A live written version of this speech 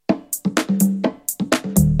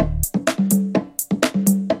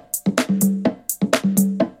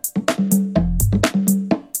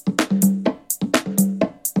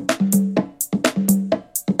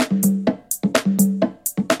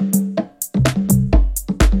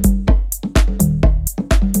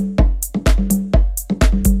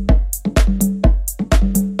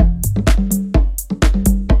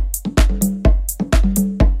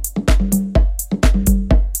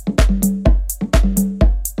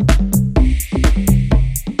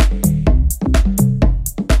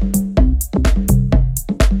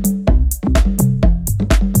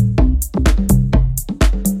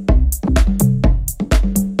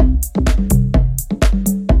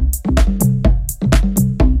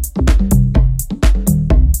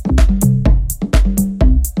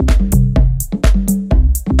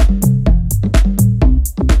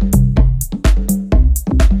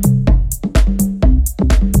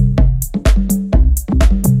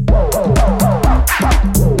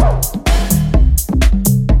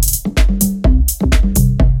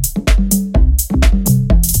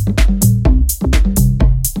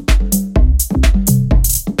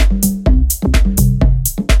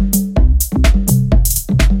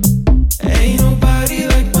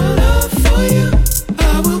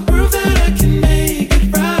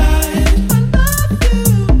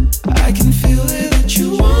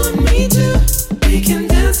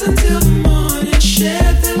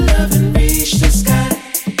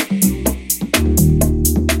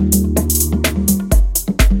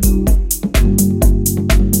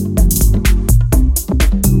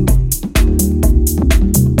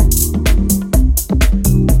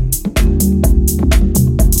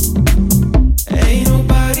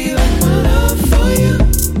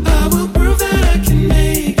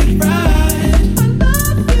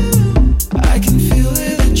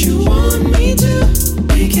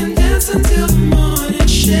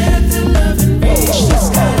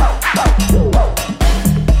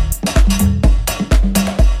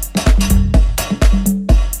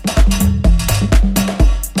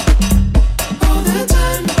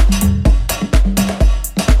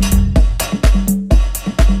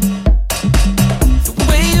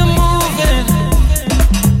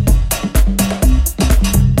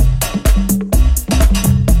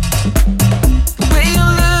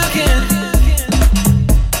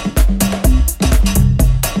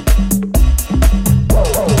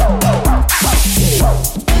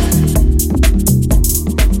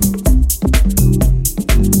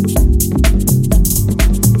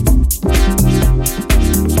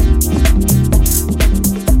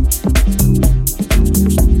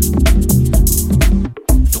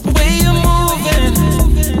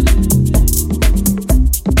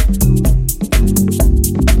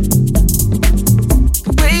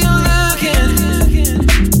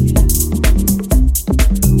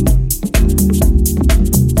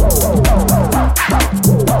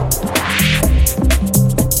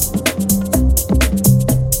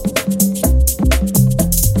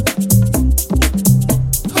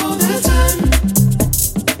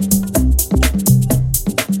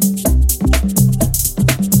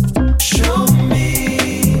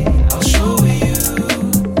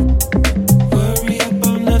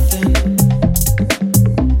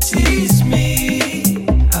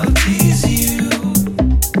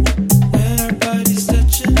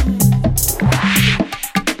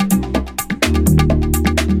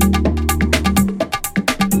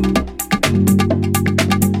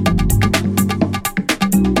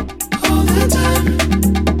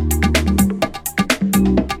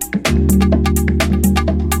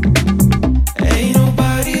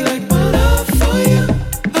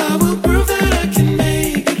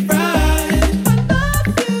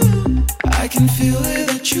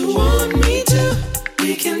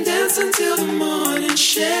until the morning,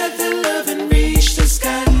 share the love and reach the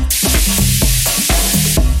sky.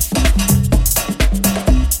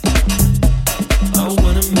 I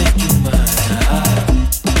wanna make you mine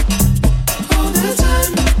all the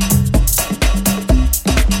time.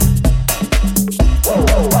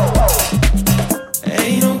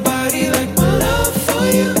 Ain't nobody like my love for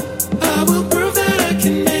you. I will prove that I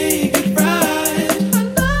can make it right. I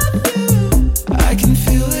love you. I can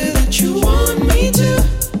feel it that you want me to.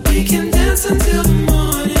 We can dance until the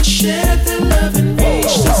morning, share the love and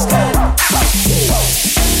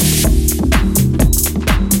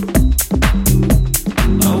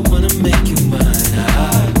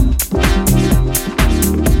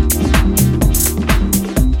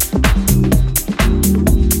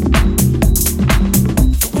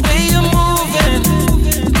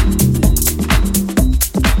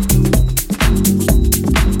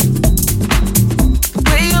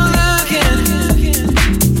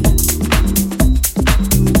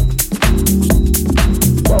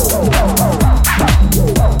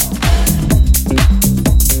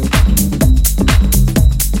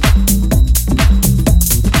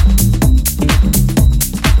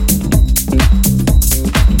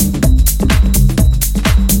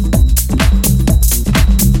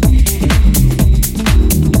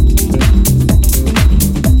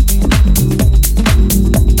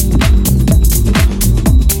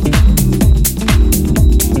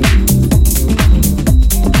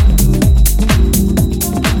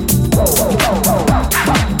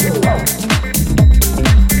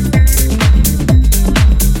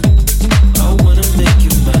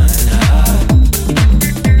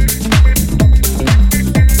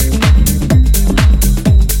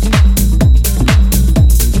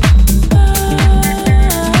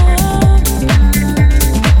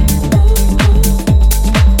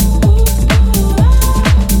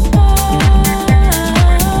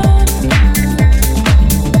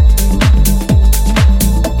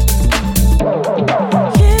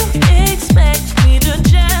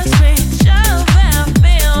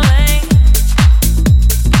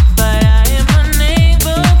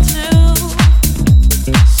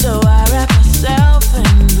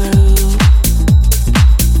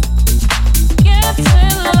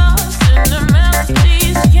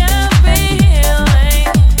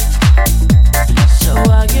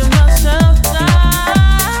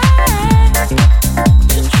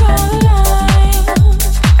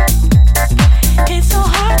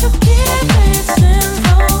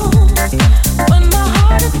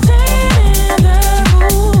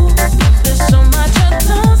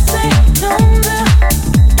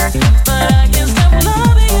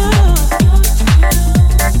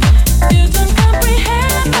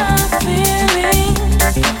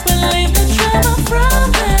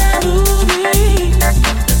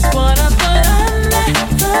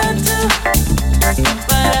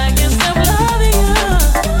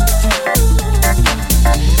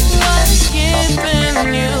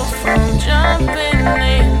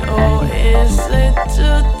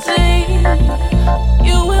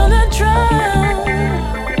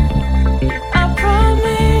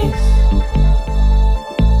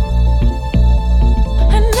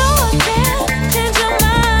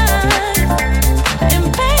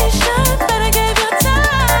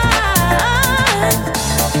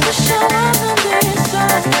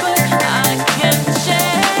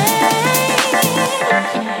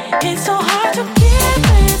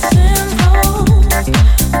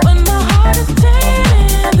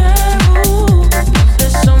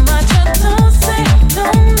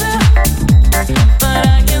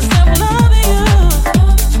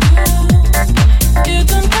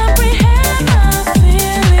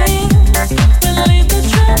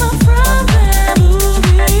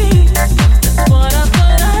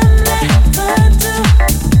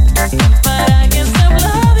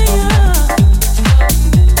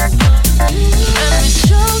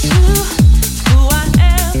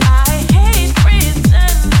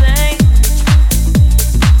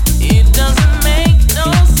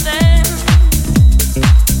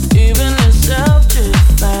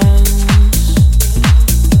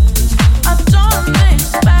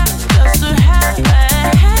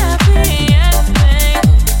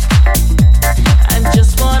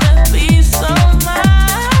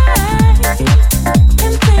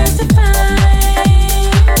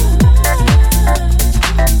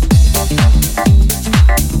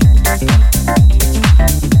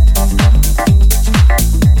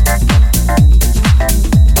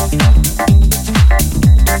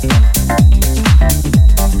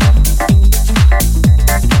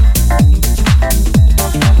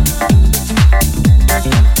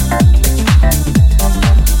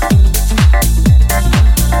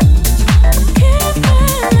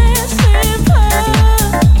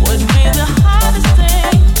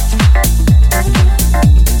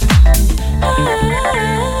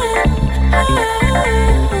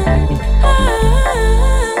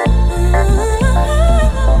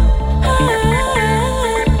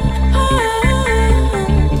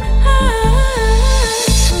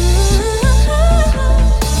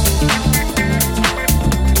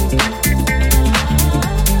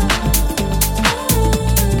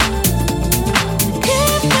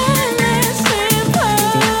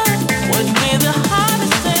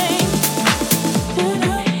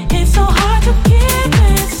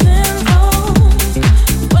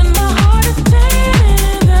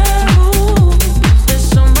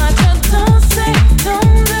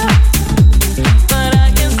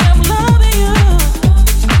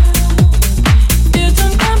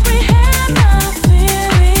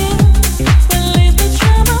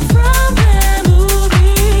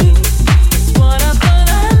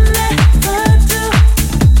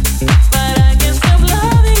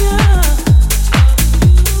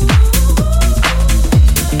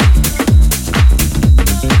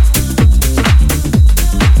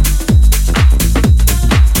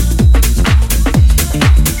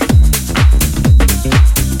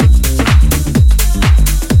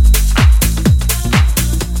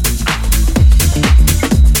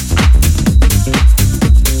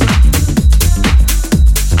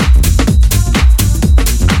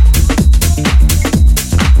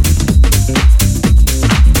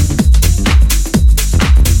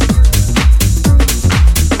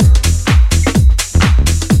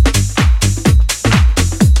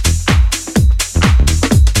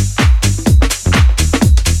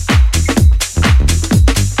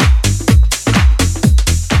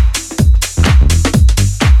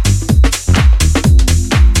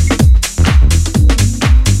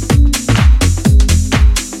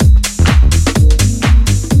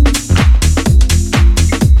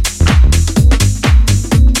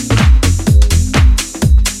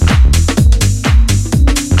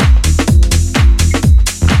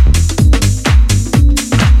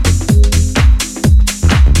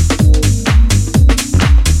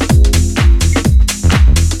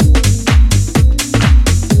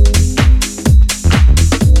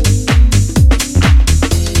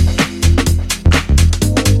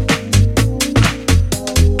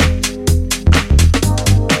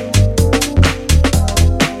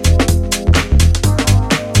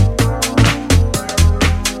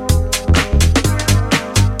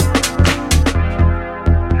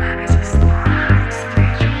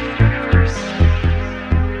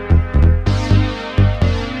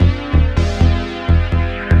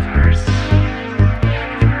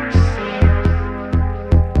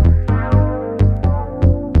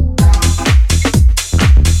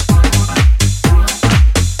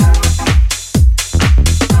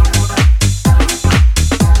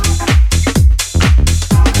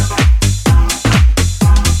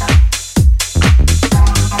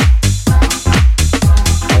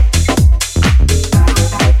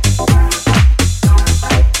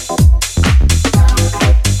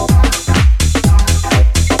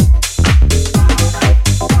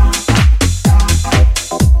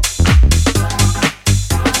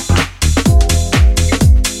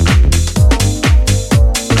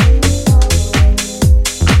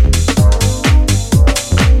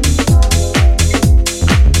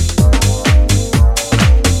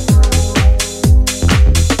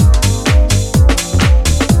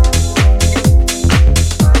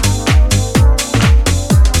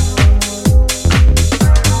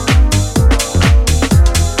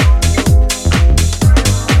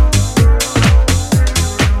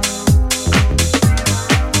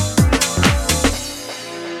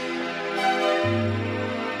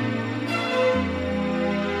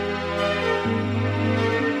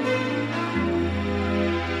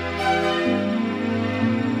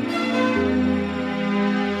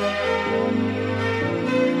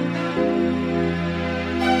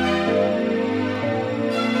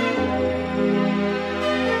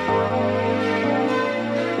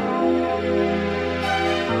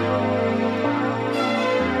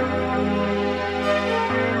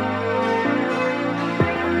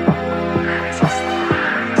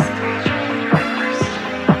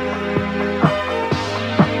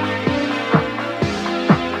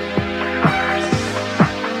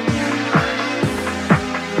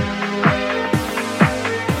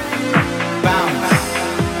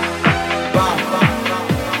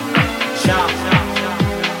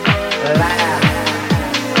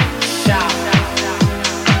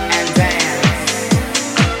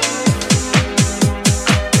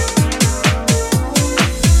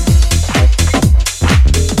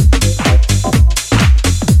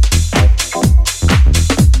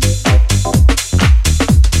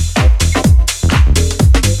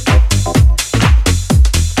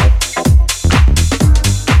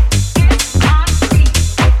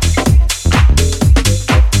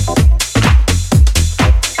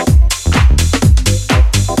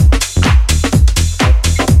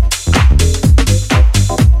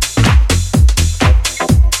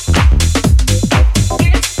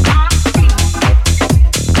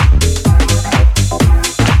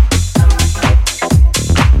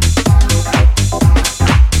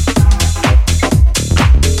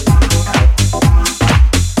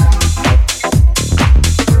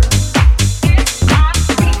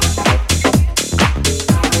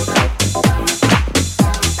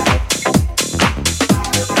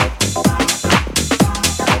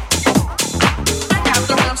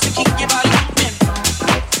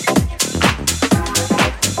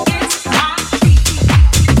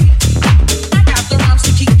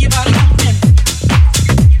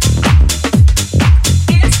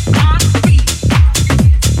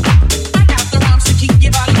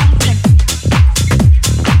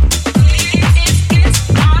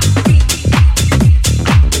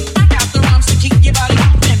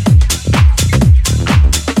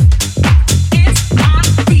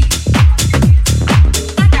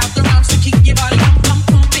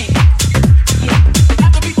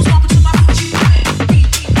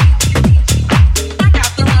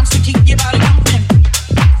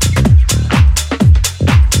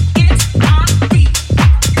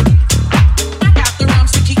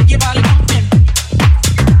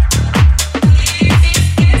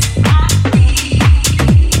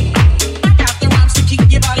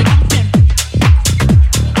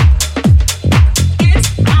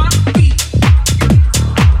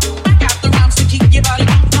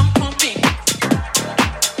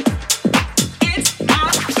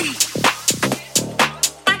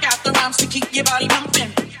keep your body pumping.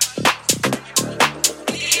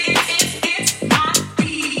 It's my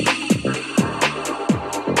beat.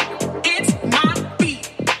 It's my beat.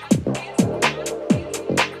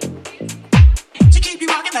 To keep you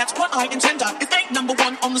rocking, that's what I intend. It ain't number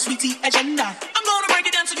one on the sweet tea agenda. I'm gonna break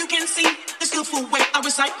it down so you can see the skillful way I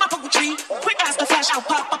recite my poetry. Quick as the flash, I'll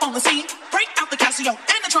pop up on the scene. Break out the Casio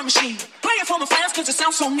and the drum machine. Play it for my fans cause it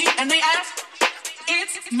sounds so neat. And they ask,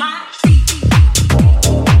 it's my beat.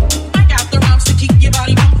 I got the rhymes to keep your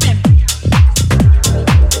body pumping.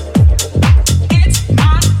 It's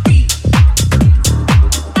my beat.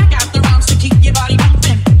 I got the rhymes to keep your body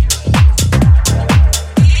pumping.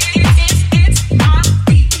 It's my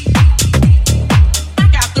beat. I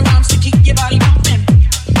got the rhymes to keep your body pumping.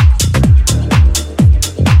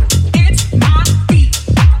 It's my beat.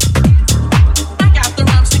 I got the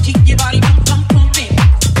rhymes to keep your body pumping.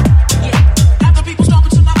 Yeah. Have the people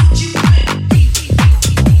stomping to my beat.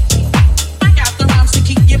 I got the rhymes to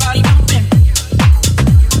keep your body pumping.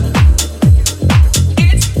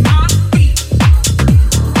 It's my beat.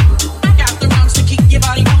 I got the rhymes to keep your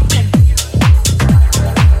body pumping.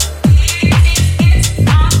 It's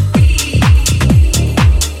my beat.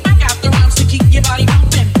 I got the rhymes to keep your body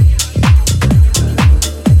pumping.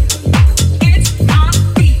 It's my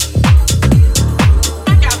beat. I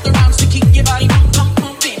got the rhymes to keep your body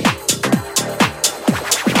pumping.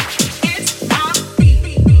 It's my beat.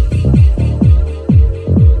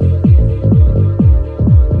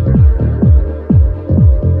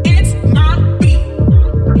 It's my beat.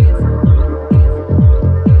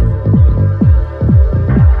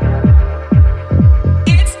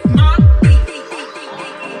 It's my beat.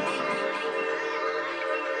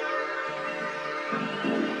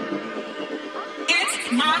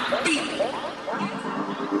 It's my beat.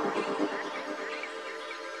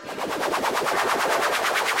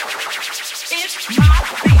 It's my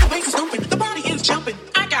beat. The bass is thumping, the body is jumping.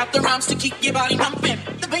 I got the rhymes to keep your body pumping.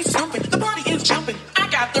 The bass is thumping, the body is jumping. I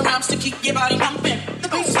got the rhymes to keep your body pumping. The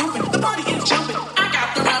bass is thumping, the body is jumping. I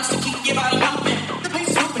got the rhymes to keep your body pumping. The bass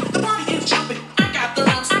is thumping, the body is jumping. I got the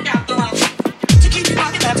rhymes to keep you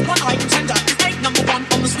rocking. That's what I contend. It ain't number one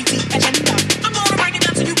on the sweet tea agenda. I'm gonna break it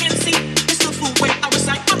down so you can see the skillful way I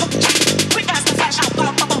recite my poetry. Quick as the flash, I'll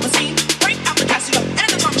pop up on the scene. Break out the Casio and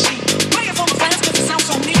the drum machine. Play it for my fans 'cause it sounds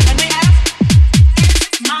so neat. And they ask,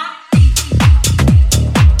 it's my beat.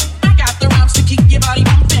 I got the rhymes to keep your body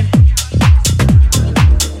pumping.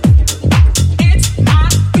 It's my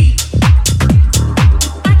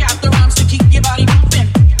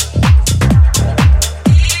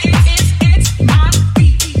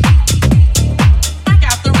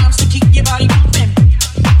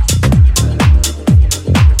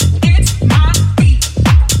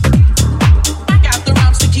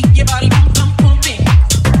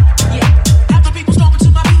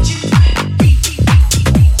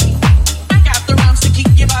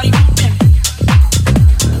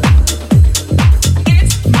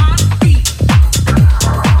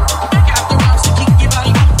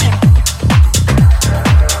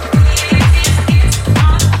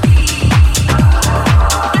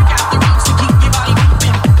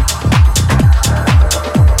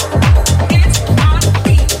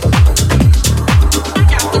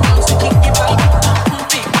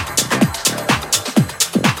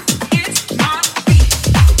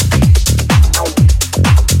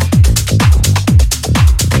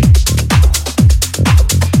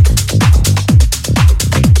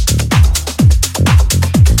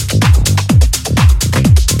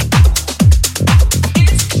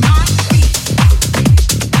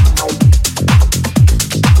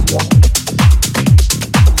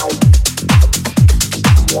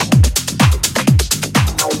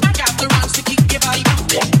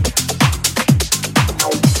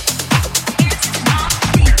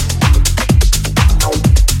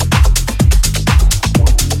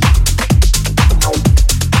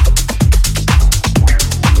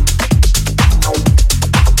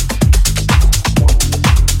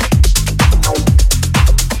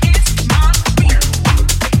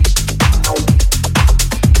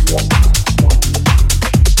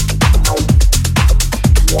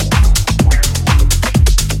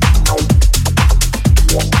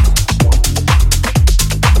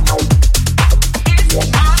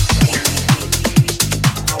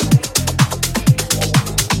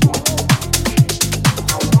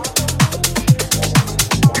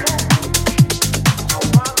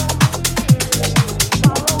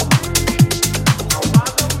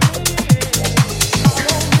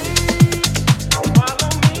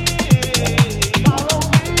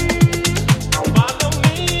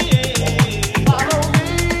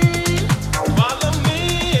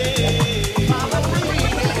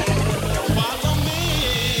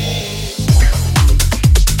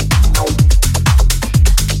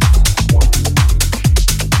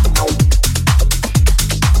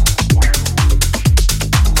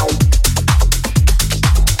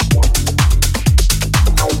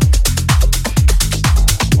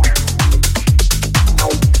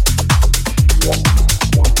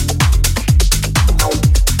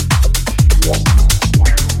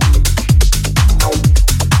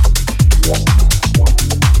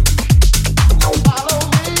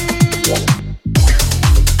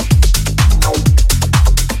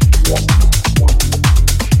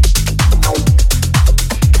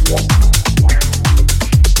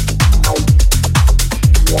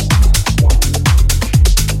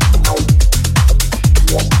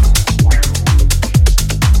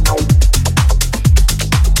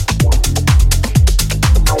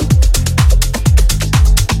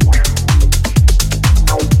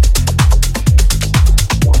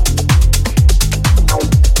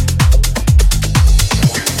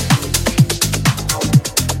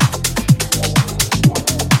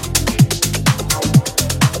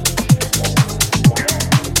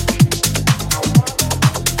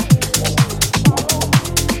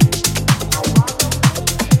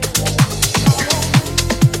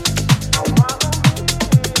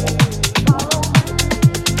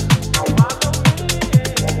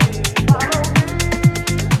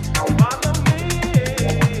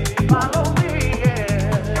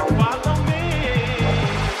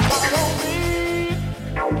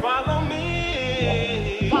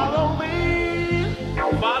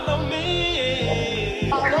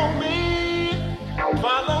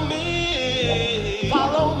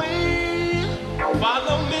Follow me,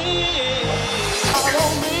 follow me, follow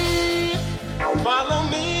me, follow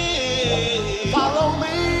me, follow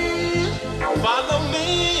me, follow me,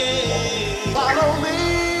 follow me,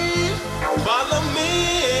 follow me,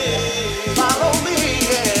 follow me,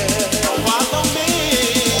 yeah, follow me.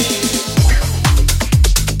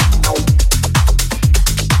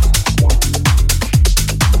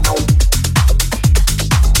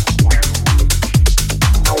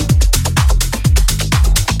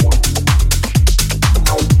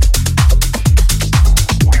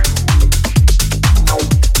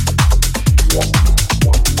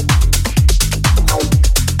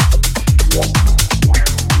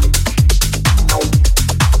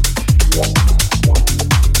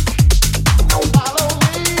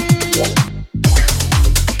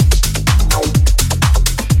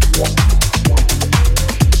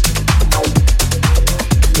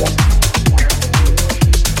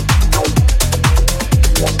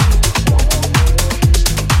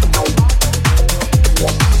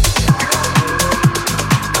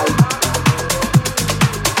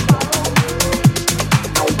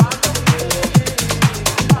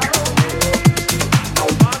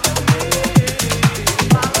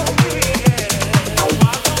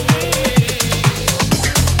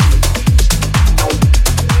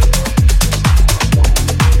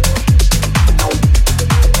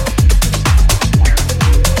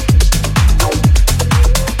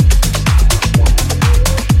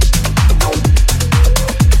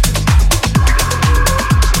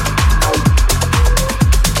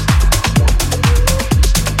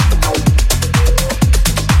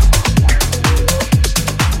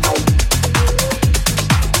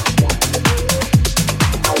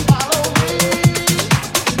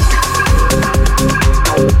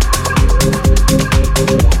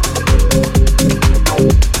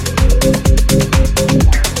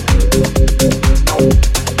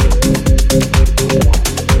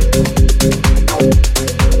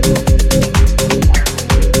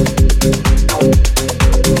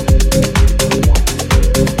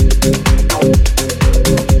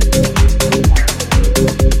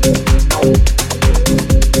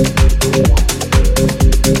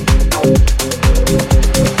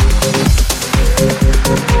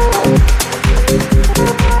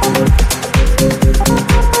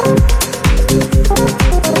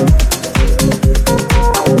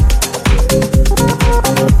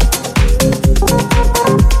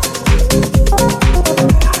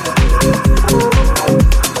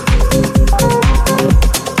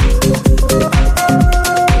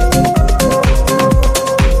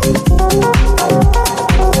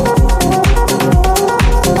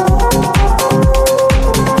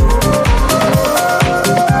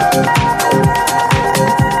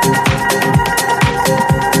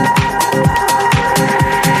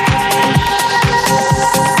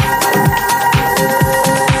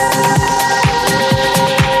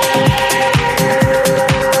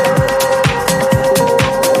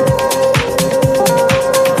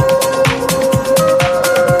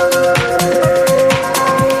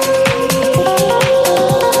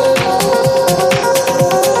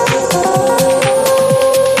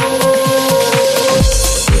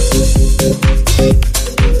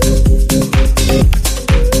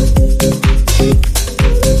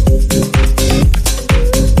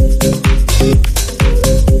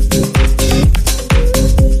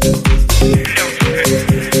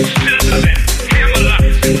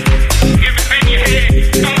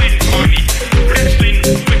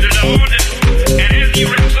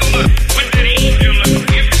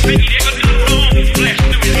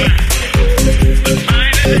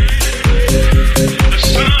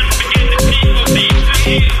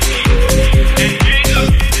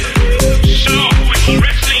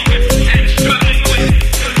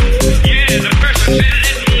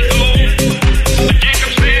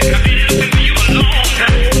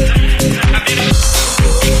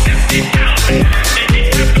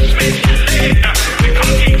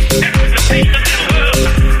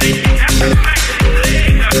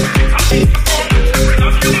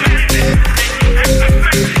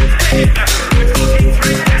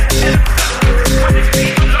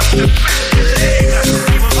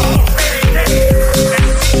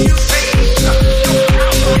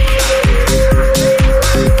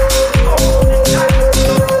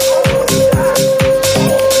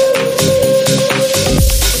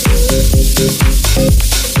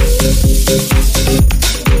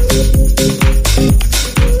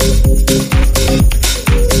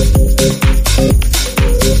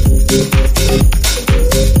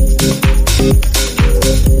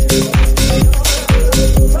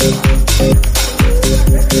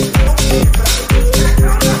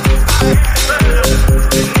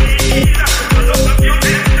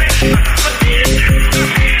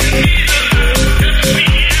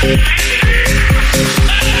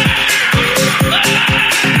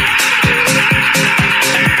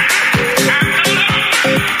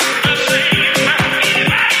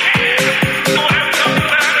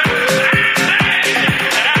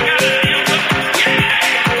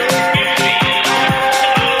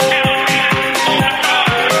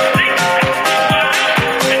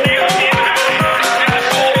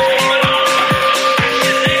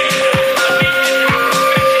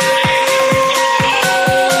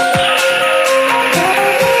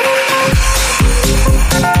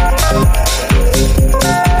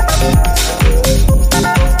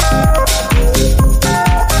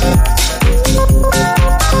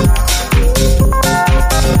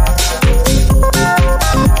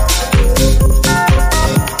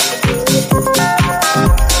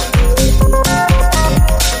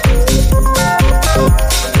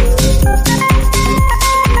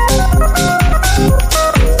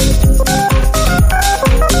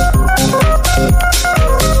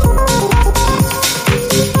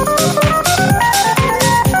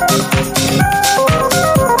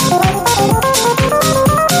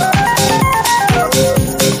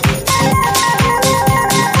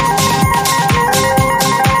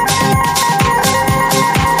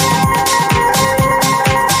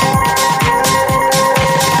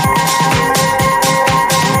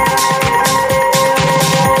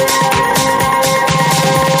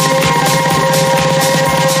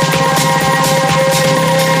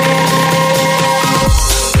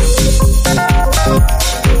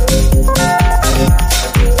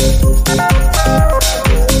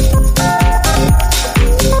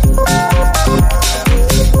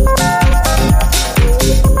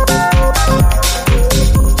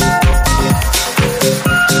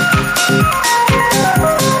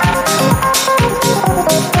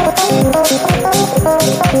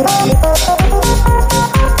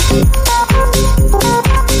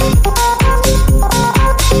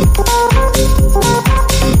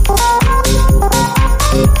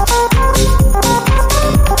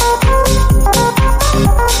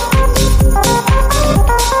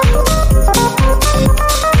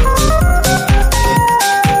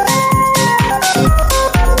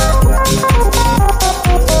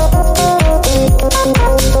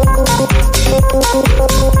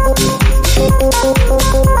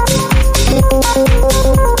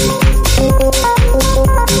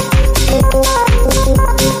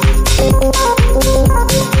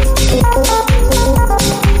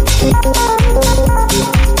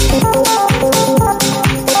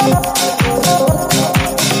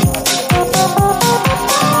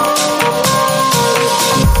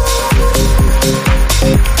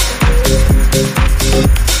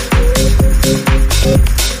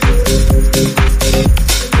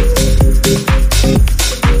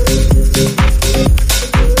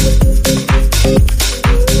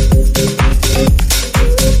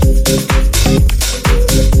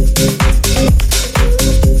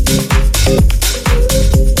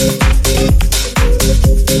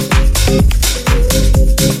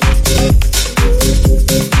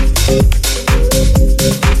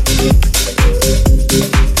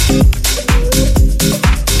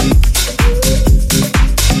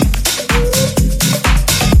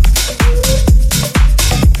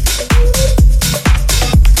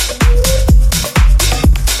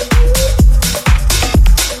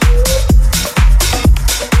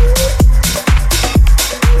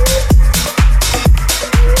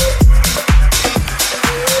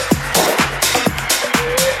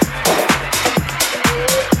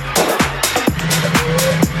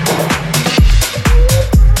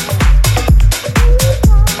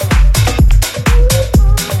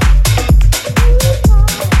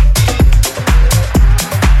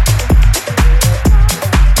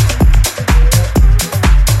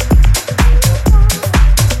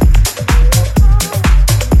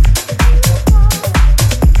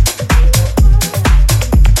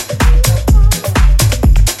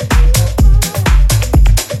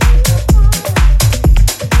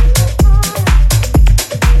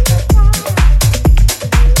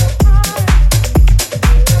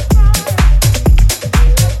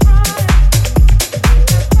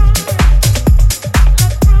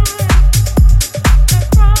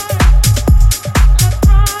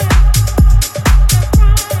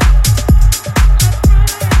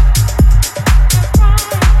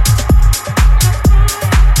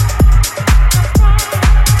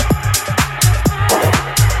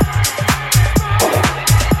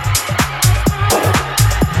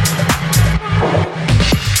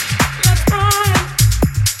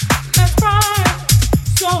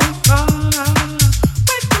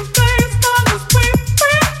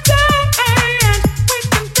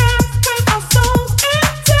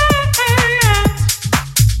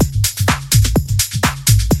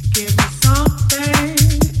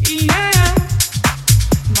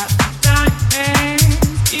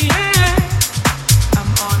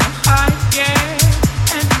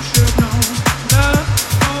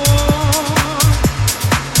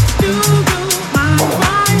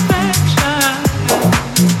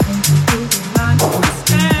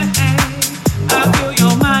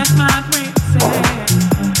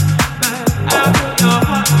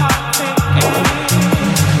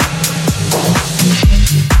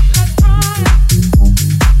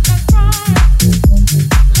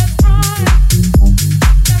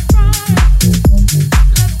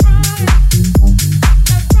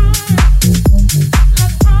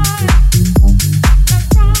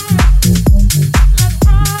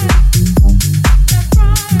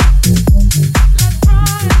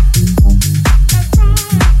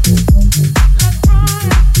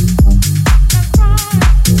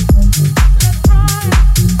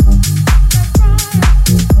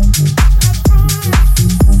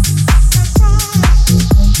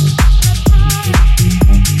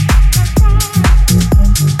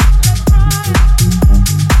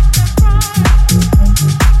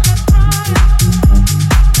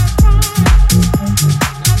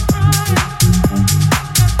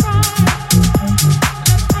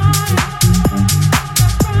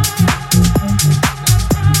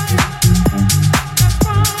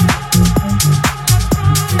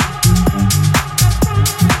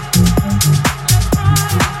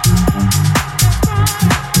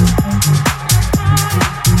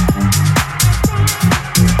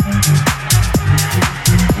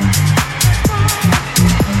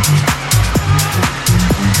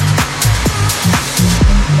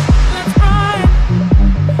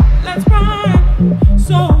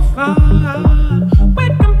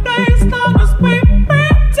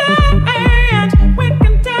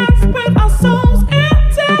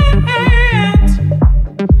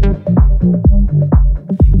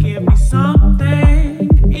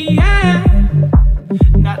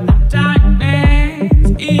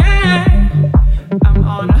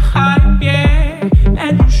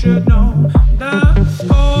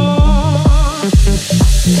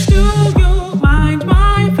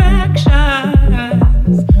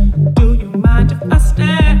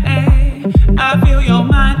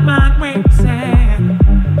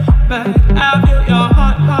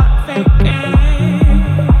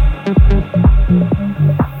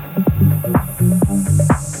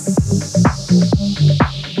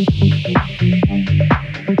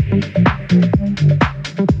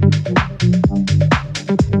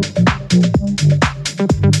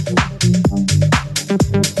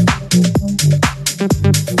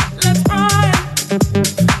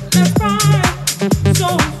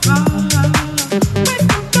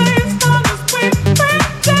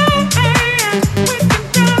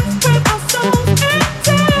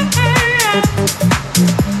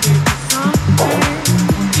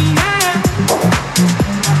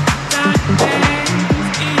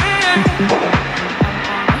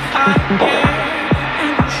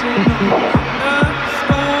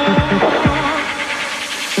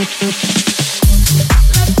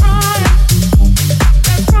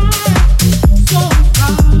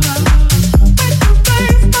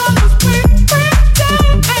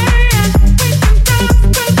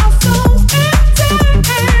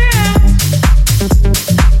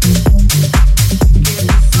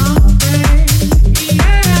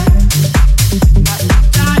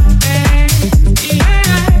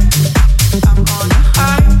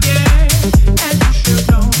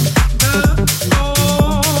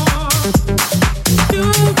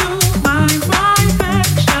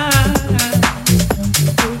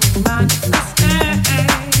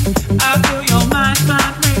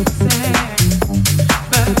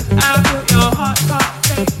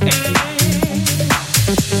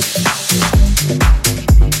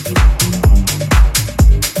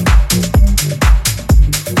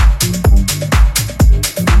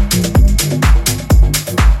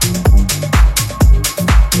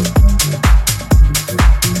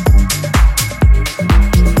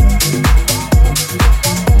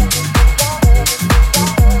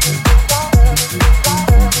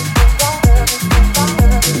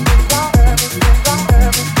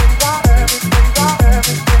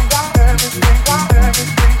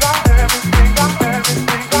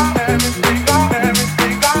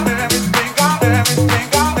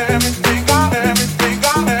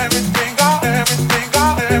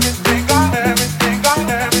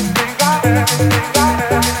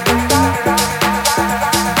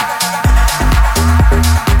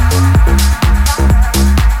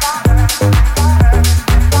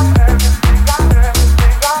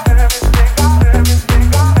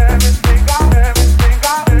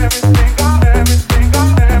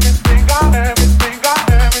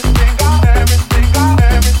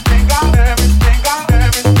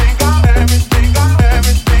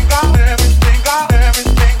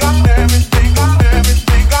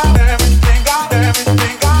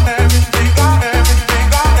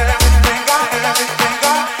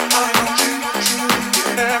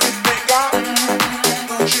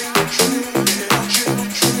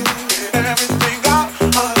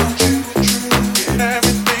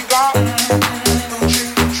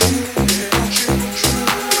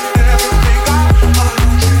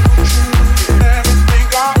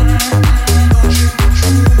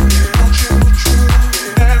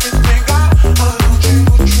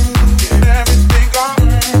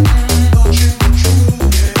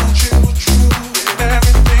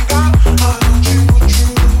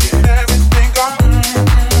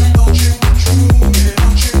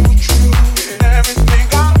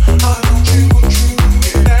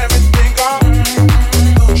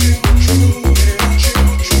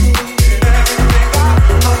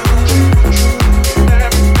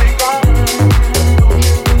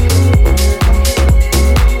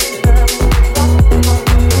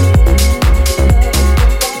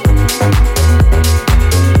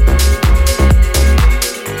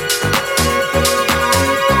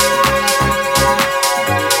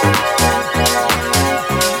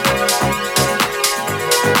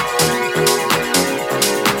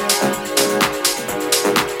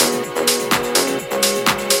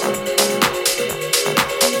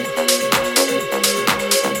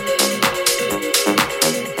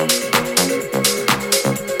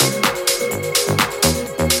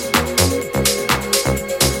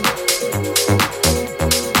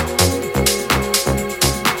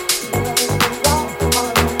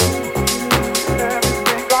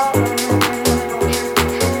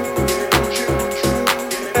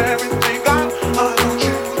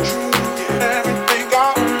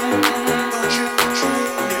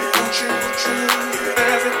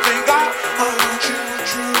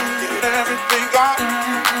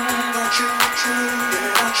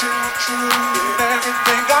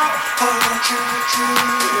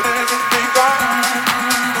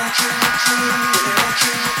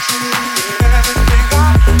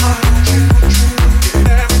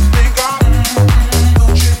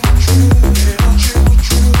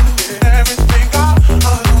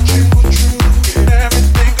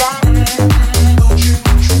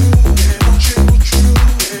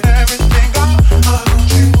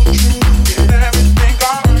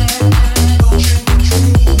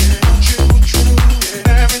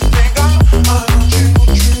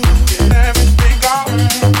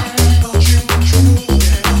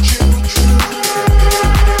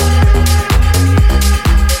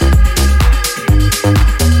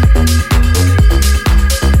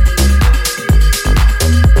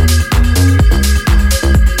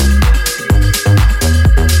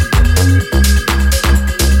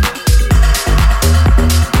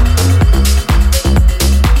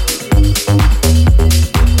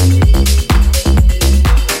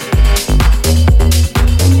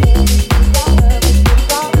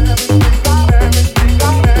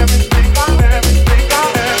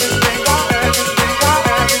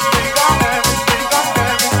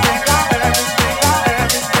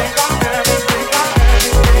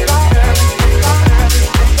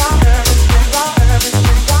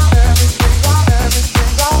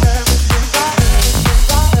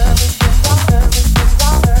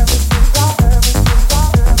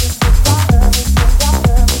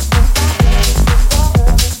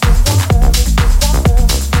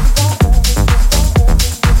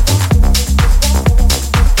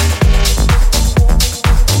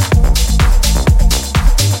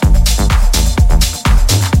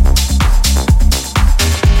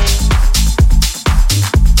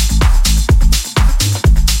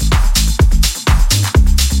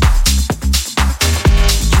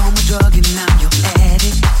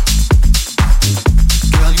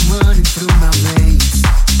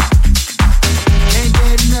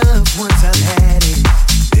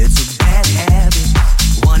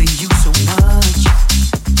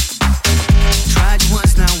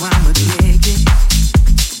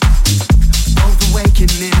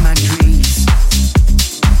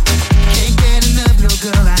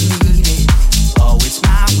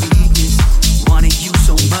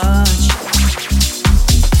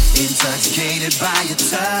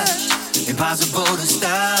 Impossible to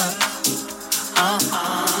stop.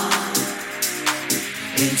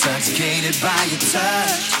 Intoxicated by your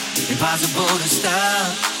touch. Impossible to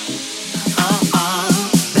stop.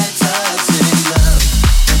 That toxic love.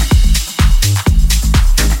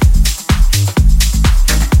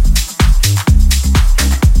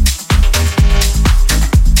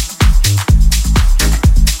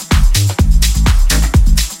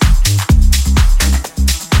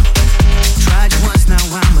 Tried once, now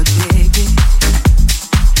I'm addicted.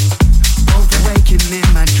 Overwaking in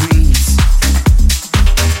my dreams.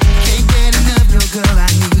 Can't get enough, no girl, I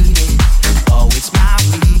need it. Oh, it's my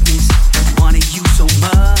weakness, wanting you so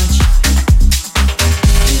much.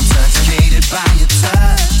 Intoxicated by your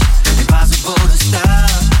touch, impossible to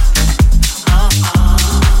stop.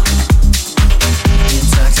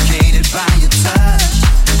 Intoxicated by your touch,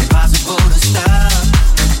 impossible to stop.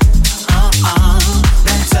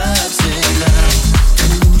 That toxic love,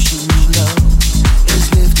 delusional love is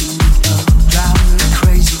lifting me up, driving me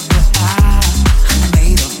crazy, but I'm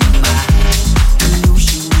made up my mind.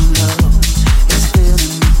 Delusional love is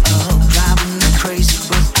filling me up, driving me crazy,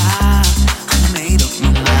 but I'm made up my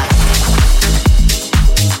mind.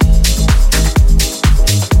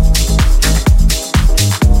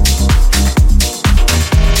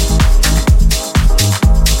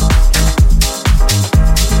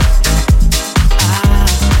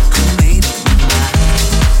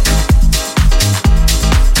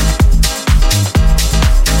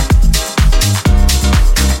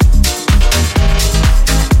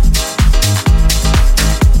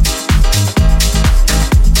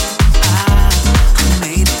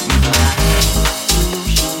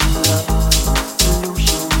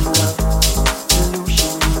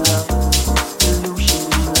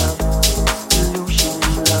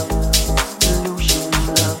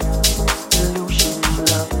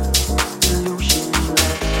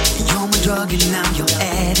 You're my drug and I'm your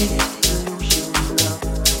addict.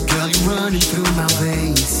 Girl, you're running through my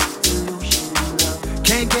veins.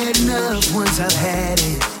 Can't get enough once I've had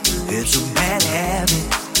it. It's a bad habit,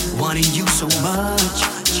 wanting you so much.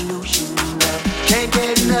 Can't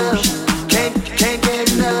get enough, can't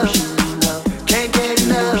get enough, can't get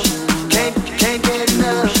enough, can't get enough, can't get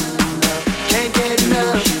enough, can't get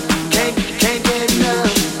enough,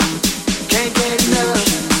 can't get enough, can't get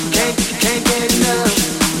enough, can't get enough,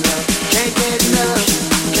 can't get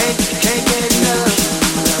enough,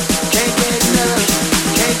 can't get enough, can't get enough,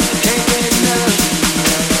 can't get enough,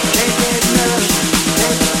 can't get enough.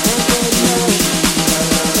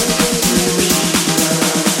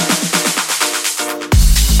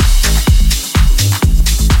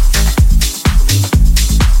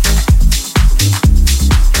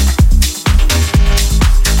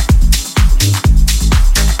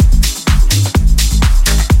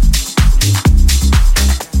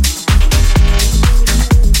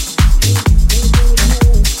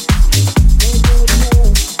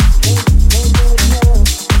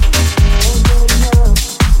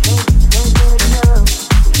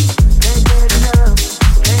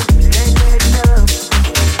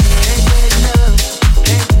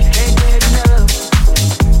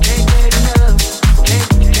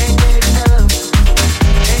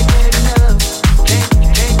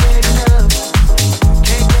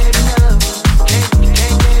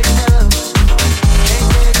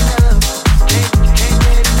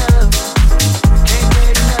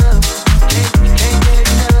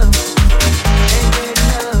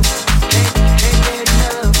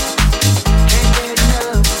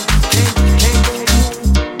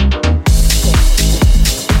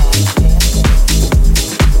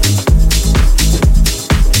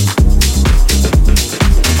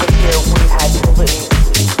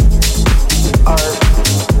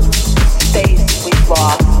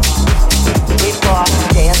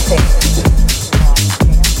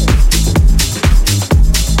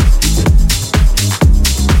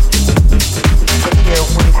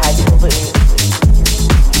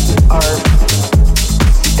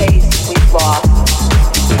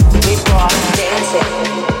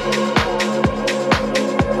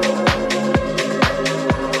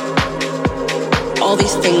 All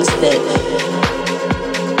these things that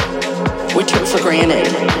we took for granted.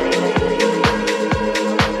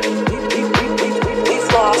 We've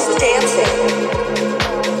lost dancing.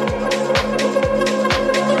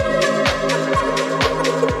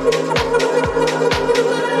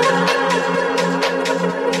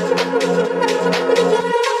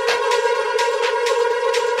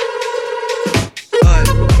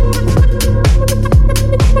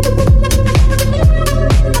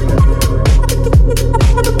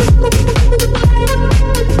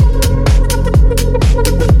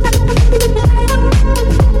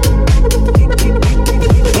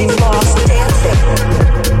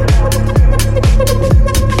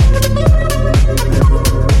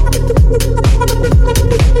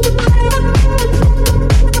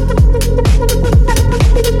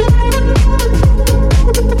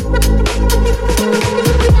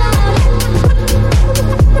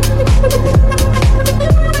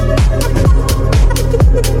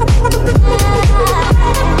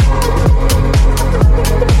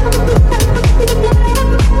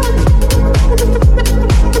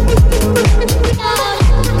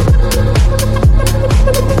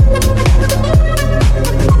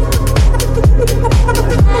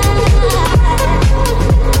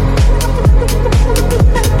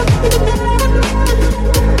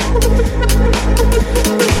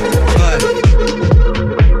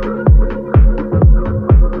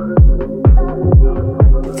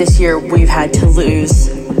 this year we've had to lose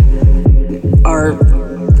our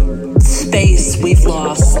space, we've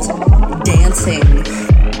lost dancing.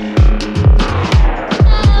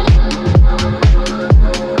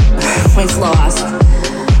 We've lost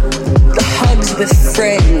the hugs with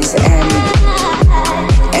friends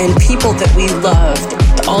and people that we loved,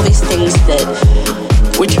 all these things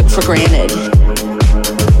that we took for granted.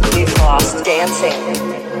 We've lost dancing.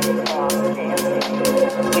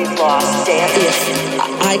 We've lost dancing.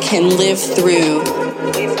 If I can live through,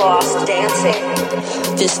 we've lost dancing.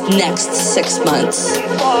 This next 6 months,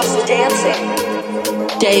 we've lost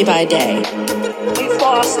dancing. Day by day, we've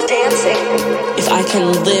lost dancing. If I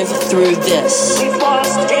can live through this, we've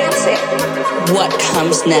lost dancing. What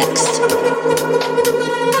comes next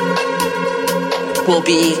will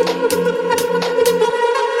be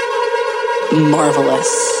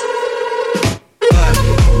marvelous.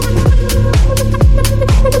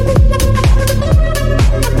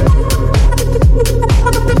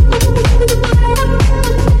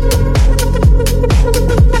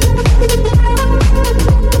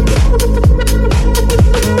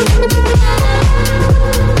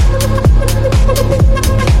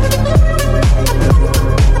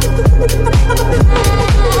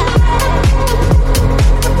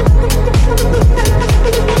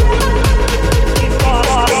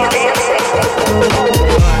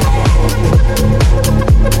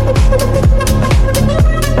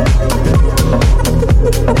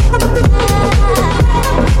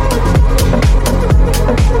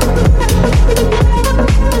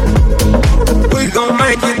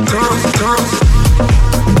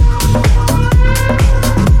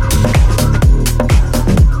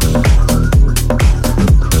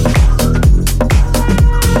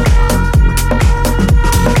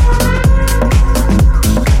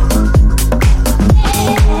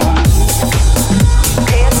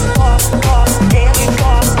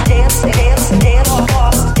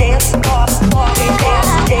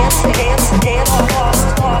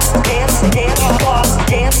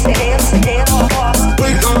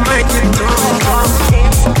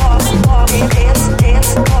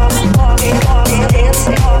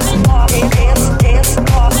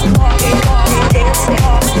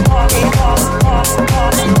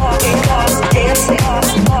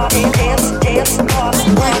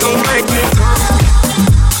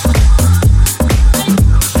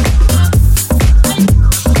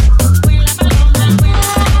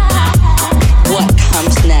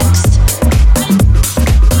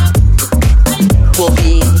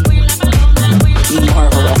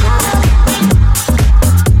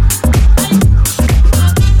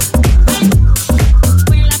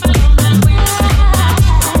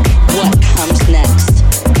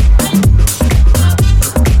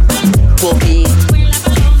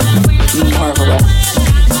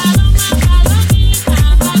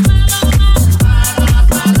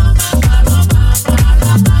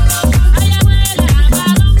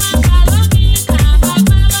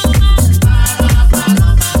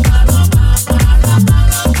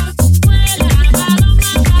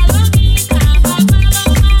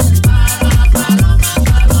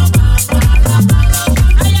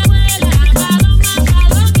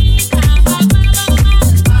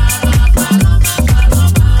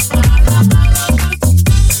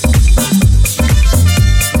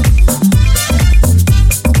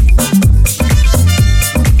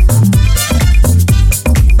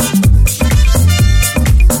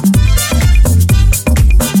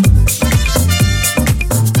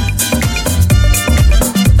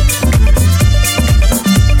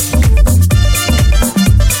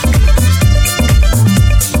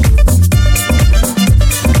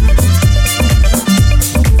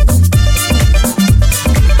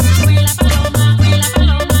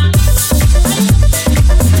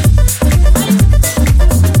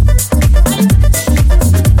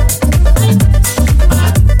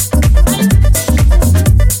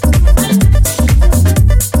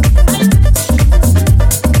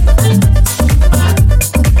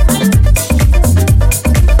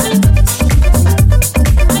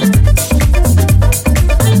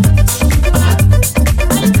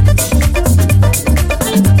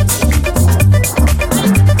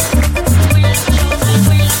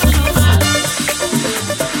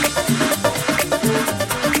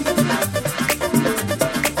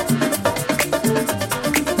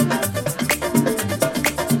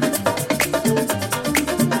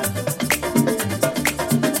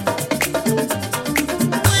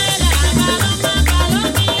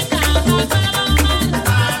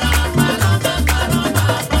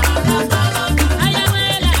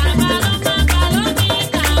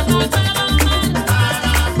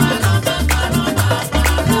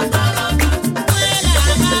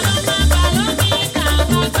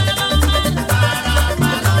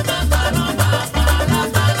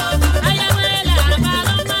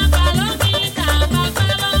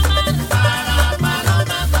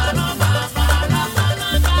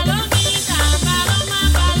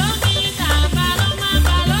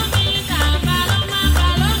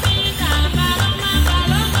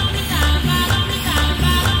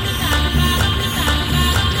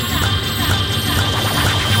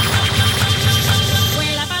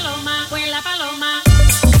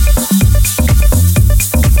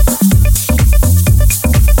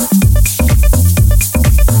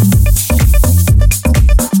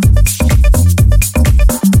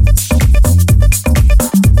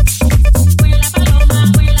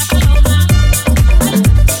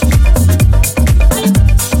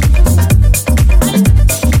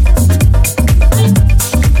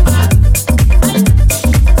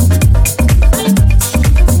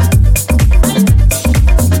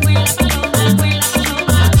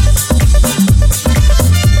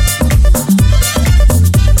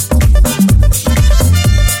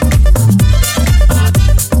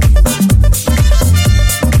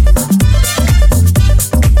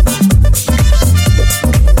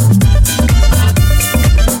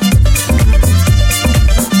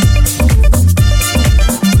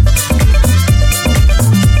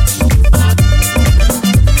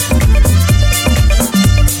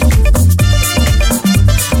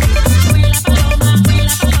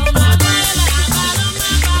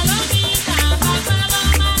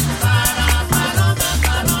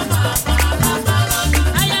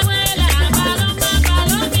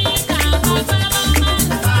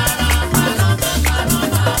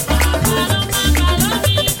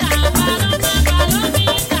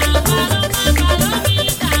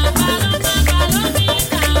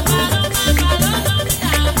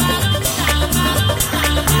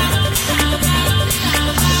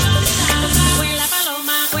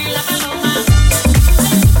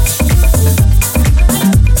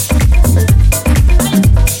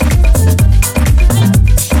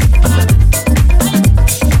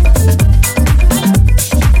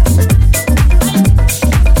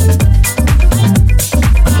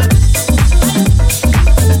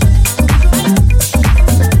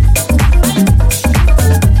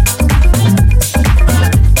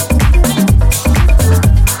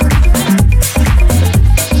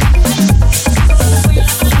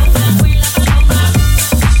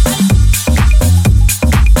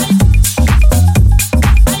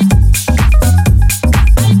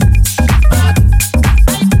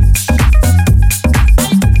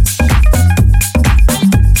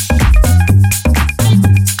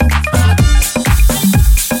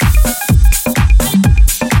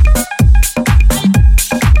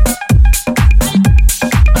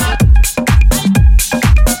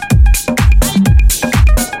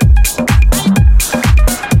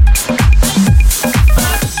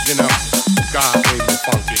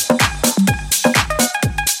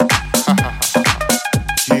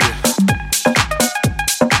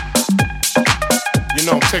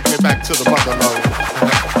 take me back to the motherlode,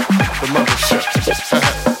 the mothership.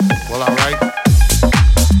 Well, alright.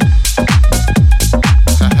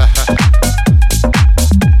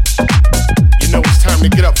 You know it's time to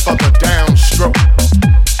get up for the downstroke.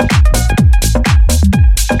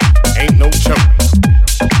 Ain't no joke.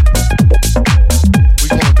 We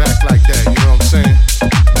going back like that, you know what I'm saying?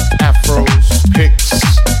 Afros, picks,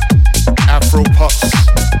 afro puffs,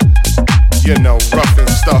 you know, rough and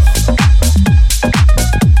stuff.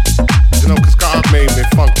 You know, cause God made me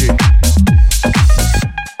funky,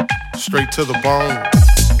 straight to the bone.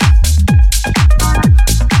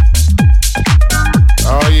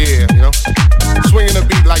 Oh yeah, you know, swinging a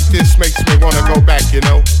beat like this makes me wanna go back, you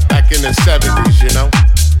know, back in the 70s, you know.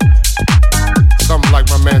 Something like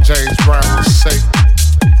my man James Brown would say,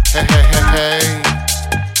 hey, hey, hey, hey.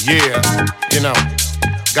 Yeah, you know,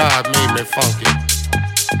 God made me funky,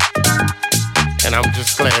 and I'm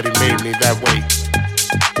just glad he made me that way.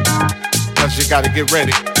 Cause you gotta get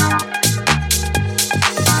ready.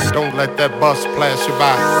 Don't let that bus pass you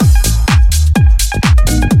by.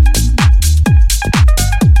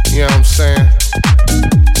 You know what I'm saying?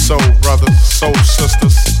 Soul brothers, soul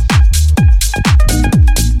sisters,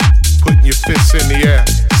 putting your fists in the air,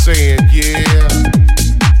 saying yeah.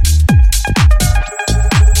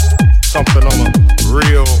 Something on a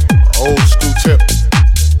real old school tip.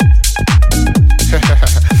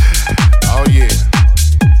 Oh yeah.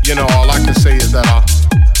 You know, all I can say is that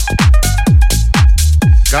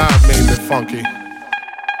God made me funky,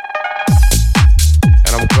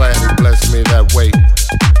 and I'm glad he blessed me that way.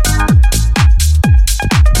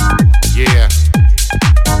 Yeah.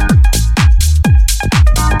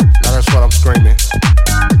 Now that's what I'm screaming.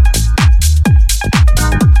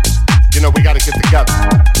 You know, we gotta get together,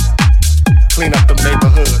 clean up them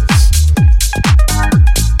neighborhoods,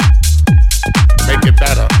 make it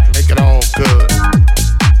better, make it all good.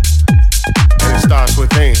 And it starts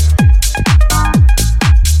within.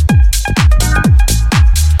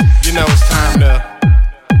 You know, it's time to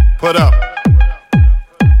put up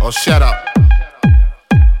or shut up.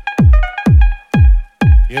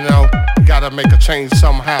 You know, gotta make a change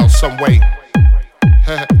somehow, some way.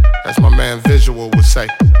 As my man Visual would say.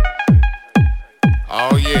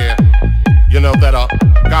 Oh yeah, you know that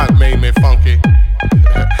God made me funky,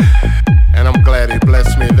 and I'm glad he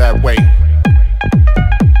blessed me that way.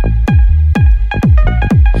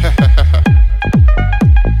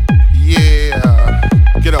 Yeah,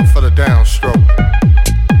 get up for the downstroke.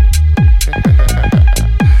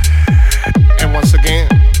 And once again,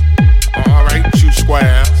 alright, you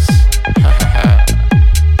squares.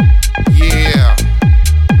 Yeah.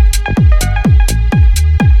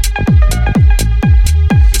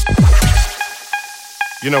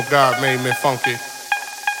 You know, God made me funky,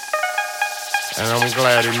 and I'm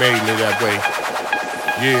glad he made me that way.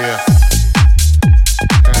 Yeah.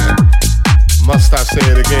 Must I say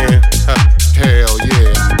it again? Hell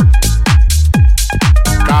yeah.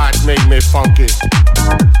 God made me funky,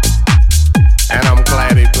 and I'm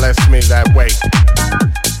glad he blessed me that way.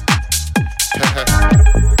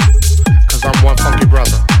 Cause I'm one funky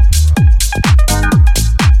brother.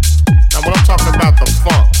 Now when I'm talking about the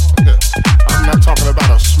funk, I'm not talking about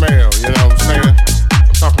a smell, you know what I'm saying?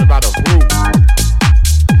 I'm talking about a groove.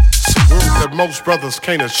 It's a groove that most brothers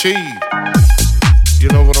can't achieve. You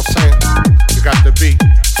know what I'm saying? You got to be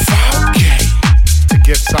funky to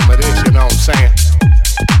get some of this, you know what I'm saying?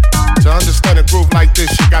 To understand a groove like this,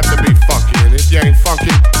 you got to be funky. And if you ain't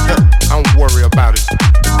funky, don't worry about it.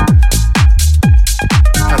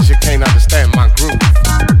 Cause you can't understand my groove.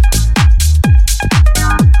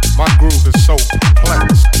 My groove is so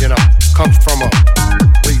complex, you know. Comes from a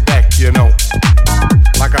way back, you know.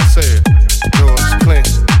 Like I said, George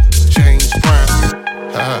Clinton, James Brown.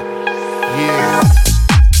 Yeah.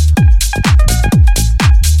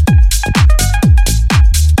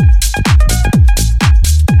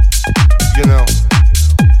 You know,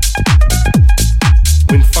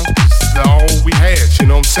 when funk is all we had, you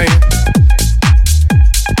know what I'm saying?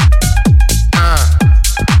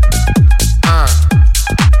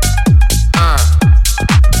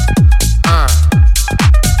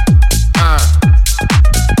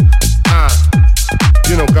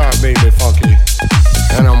 You know, God made me funky,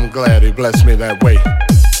 and I'm glad he blessed me that way.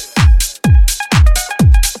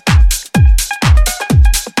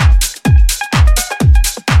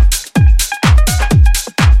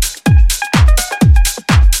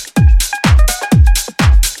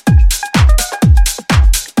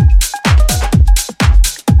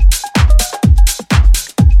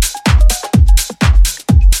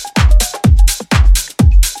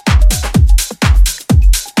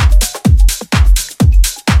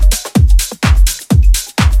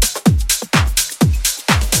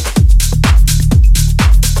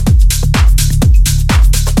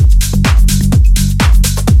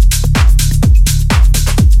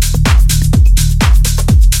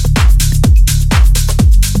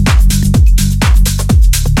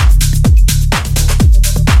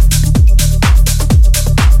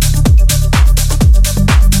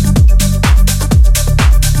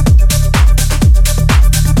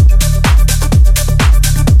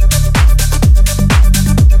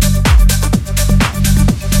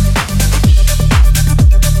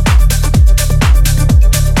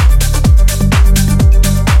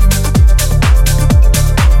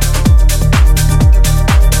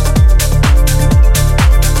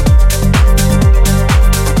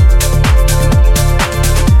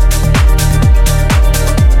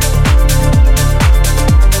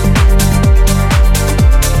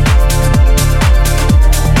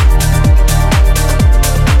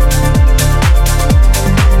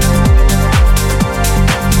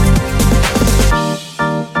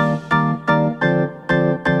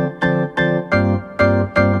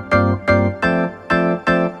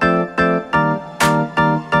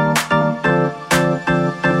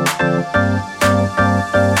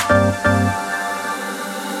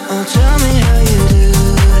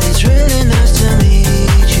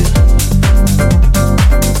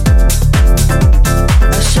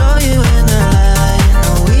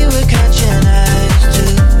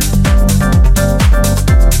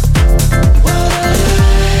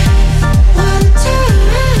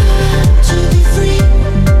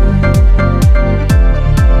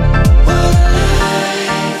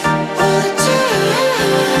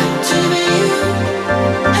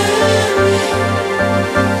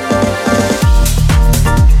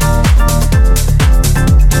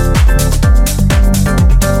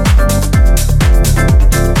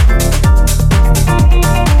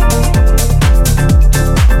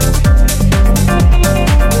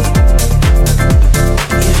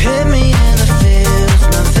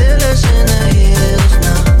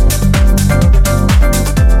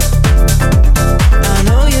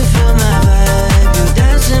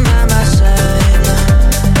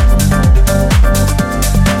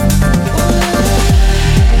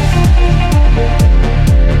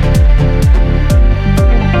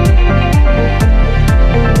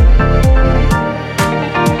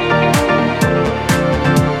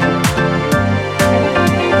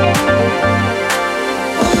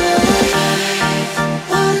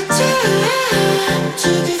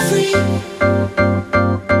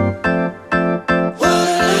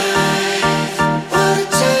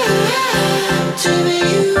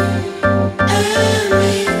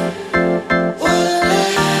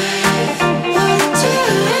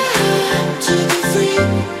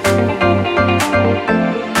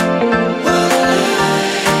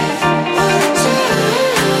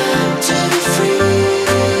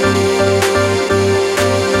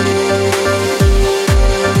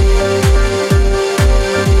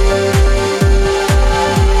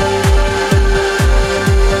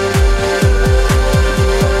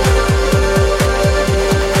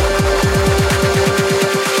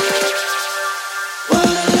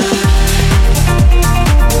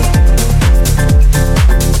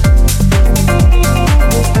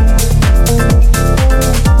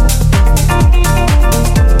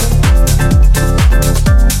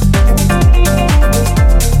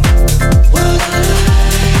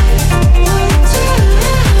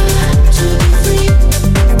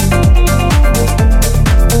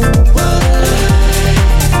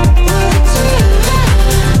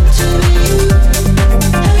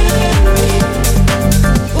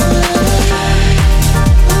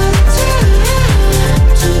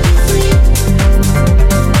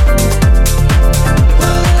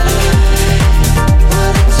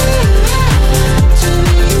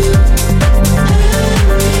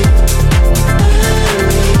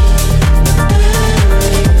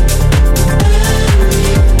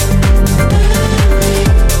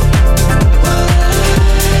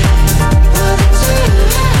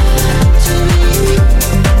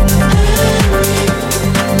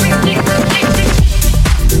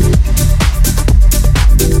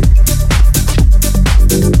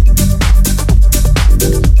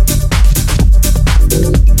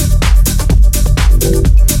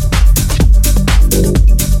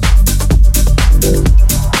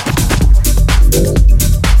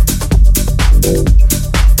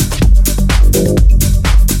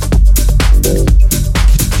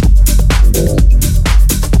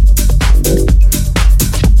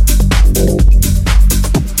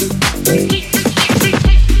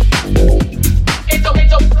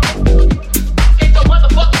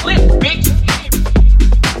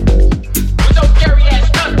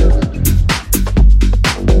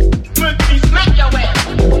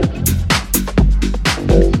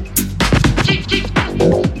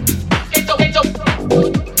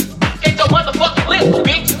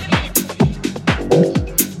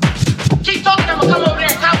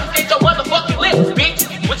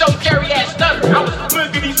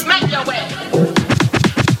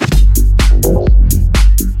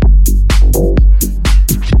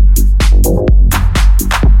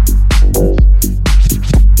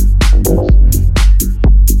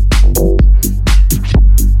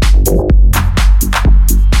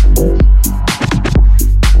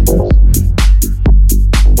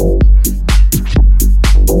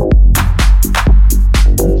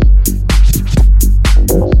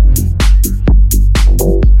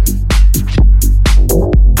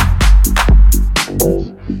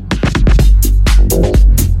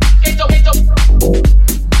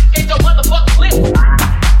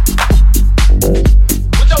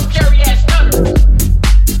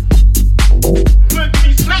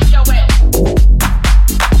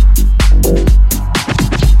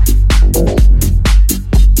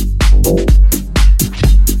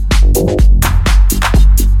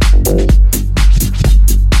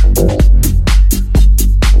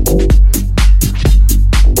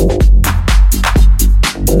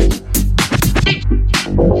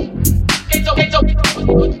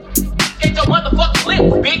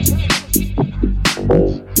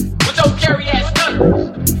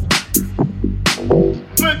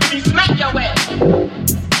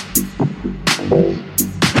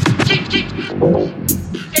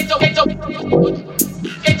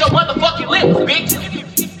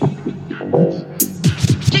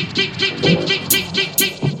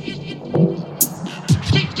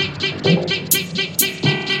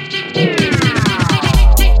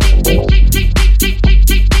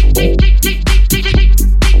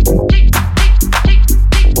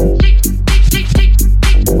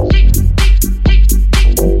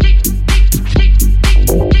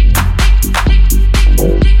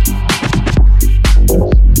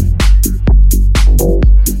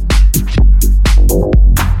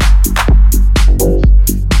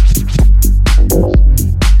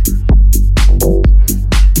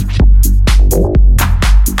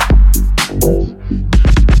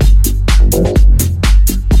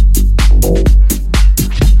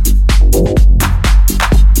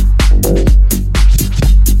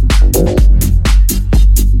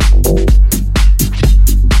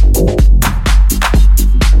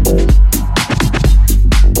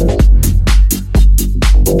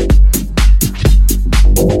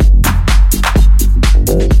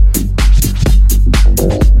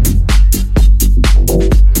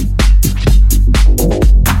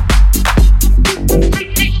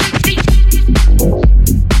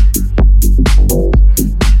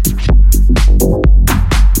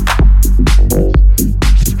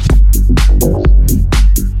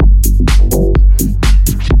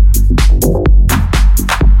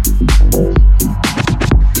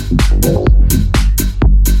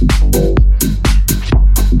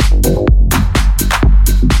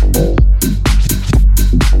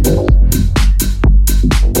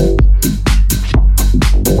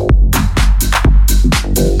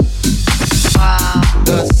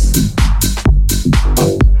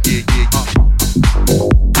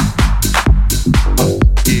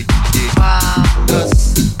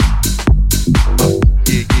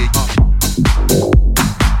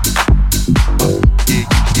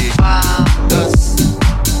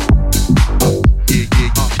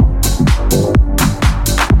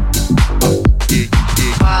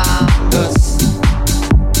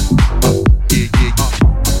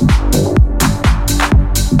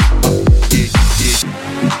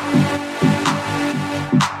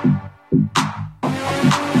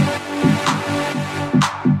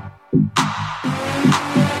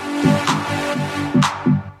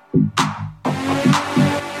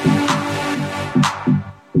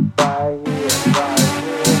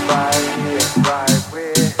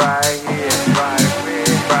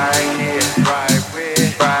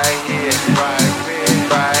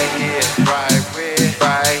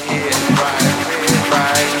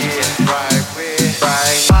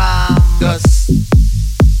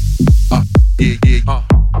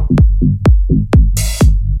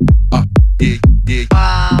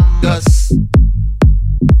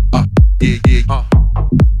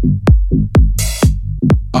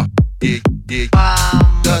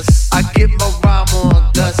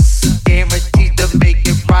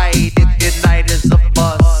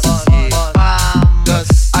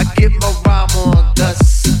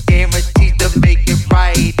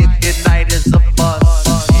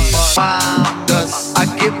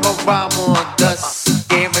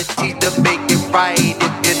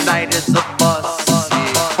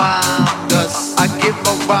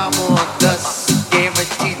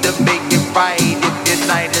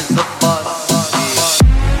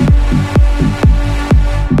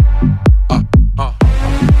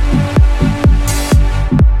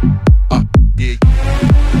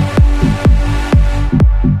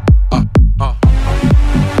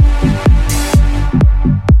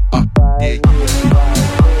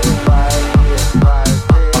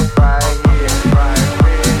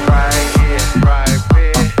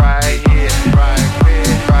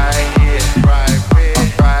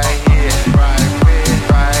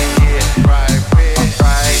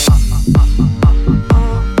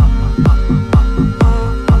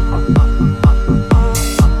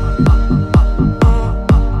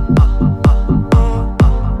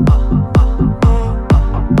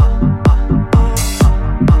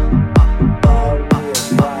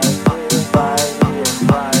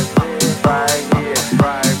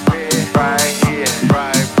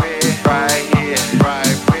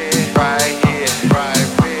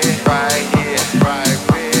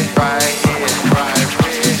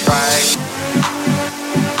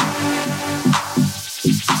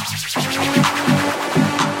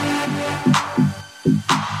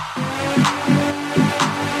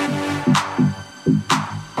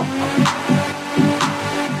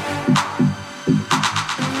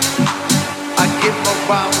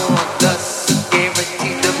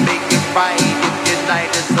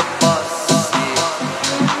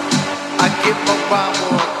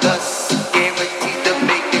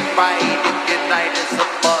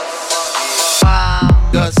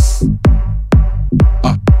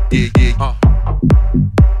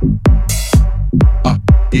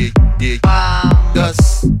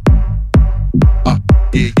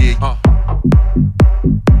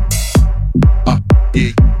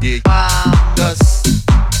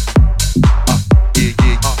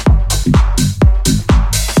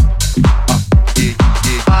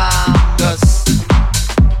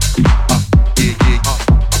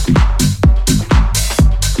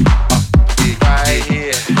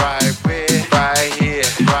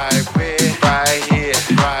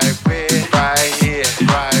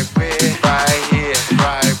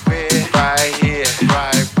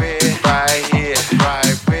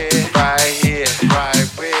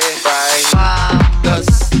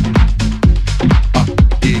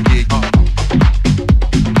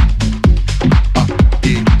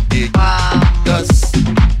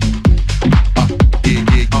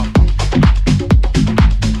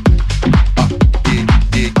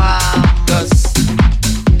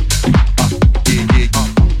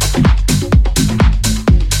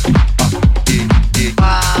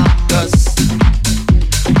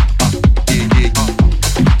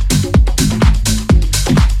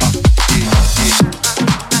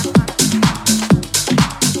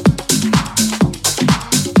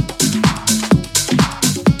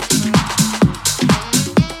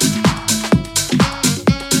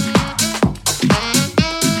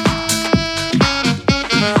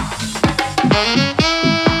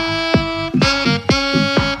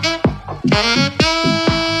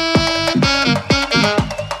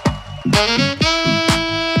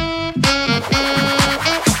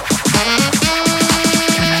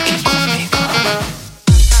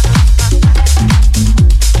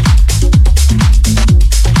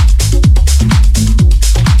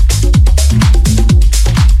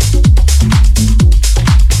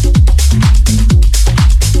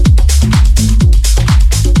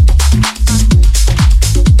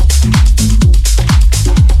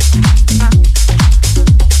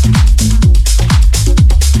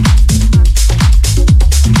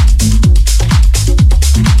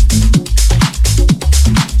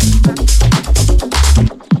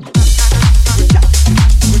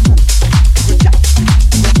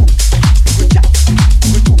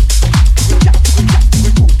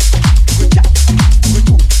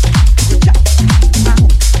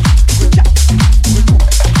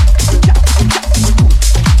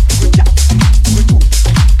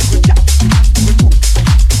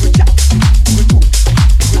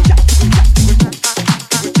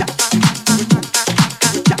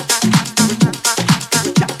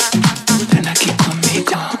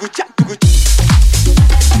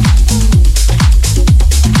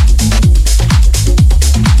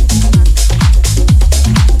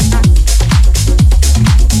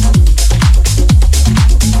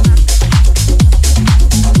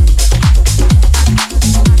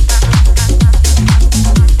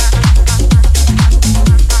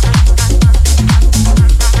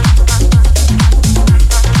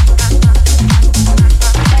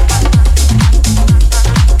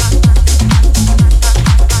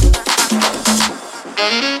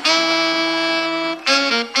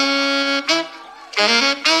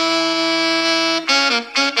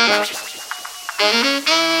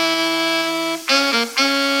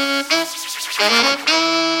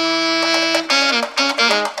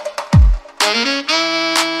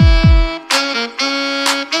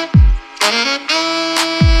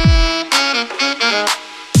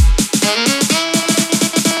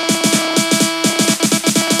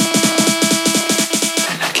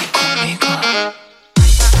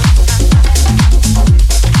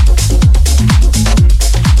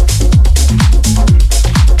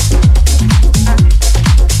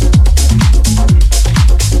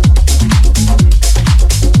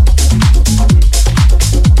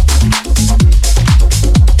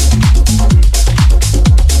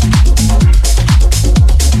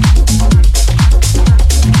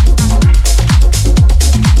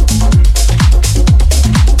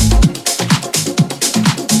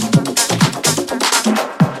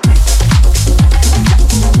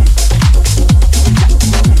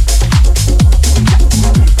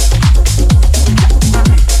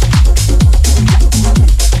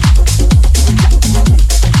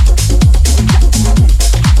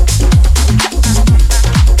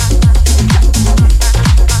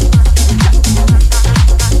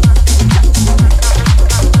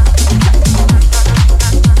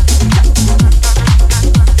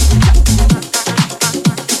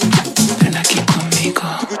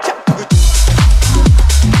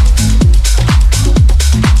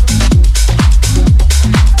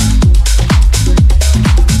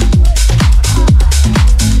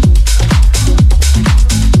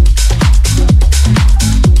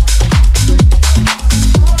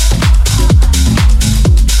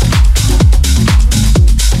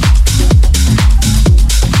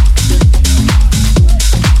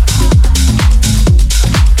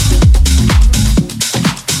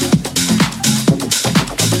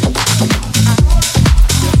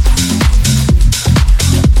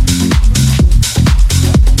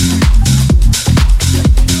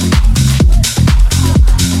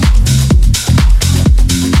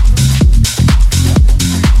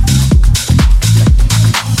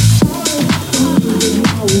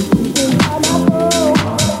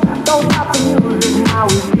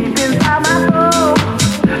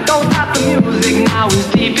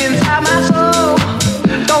 inside my soul.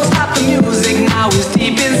 Don't stop the music now, it's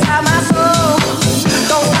deep inside my soul.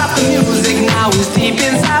 Don't stop the music now, it's deep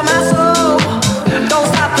inside my soul. Don't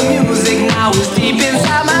stop the music now, it's deep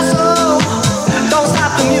inside my soul. Don't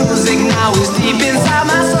stop the music now, it's deep inside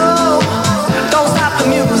my soul. Don't stop the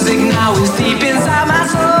music now, it's deep inside my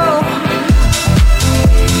soul.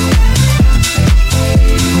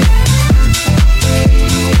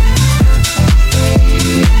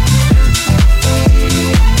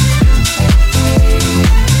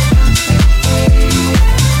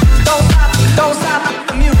 Don't stop the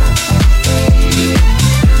music.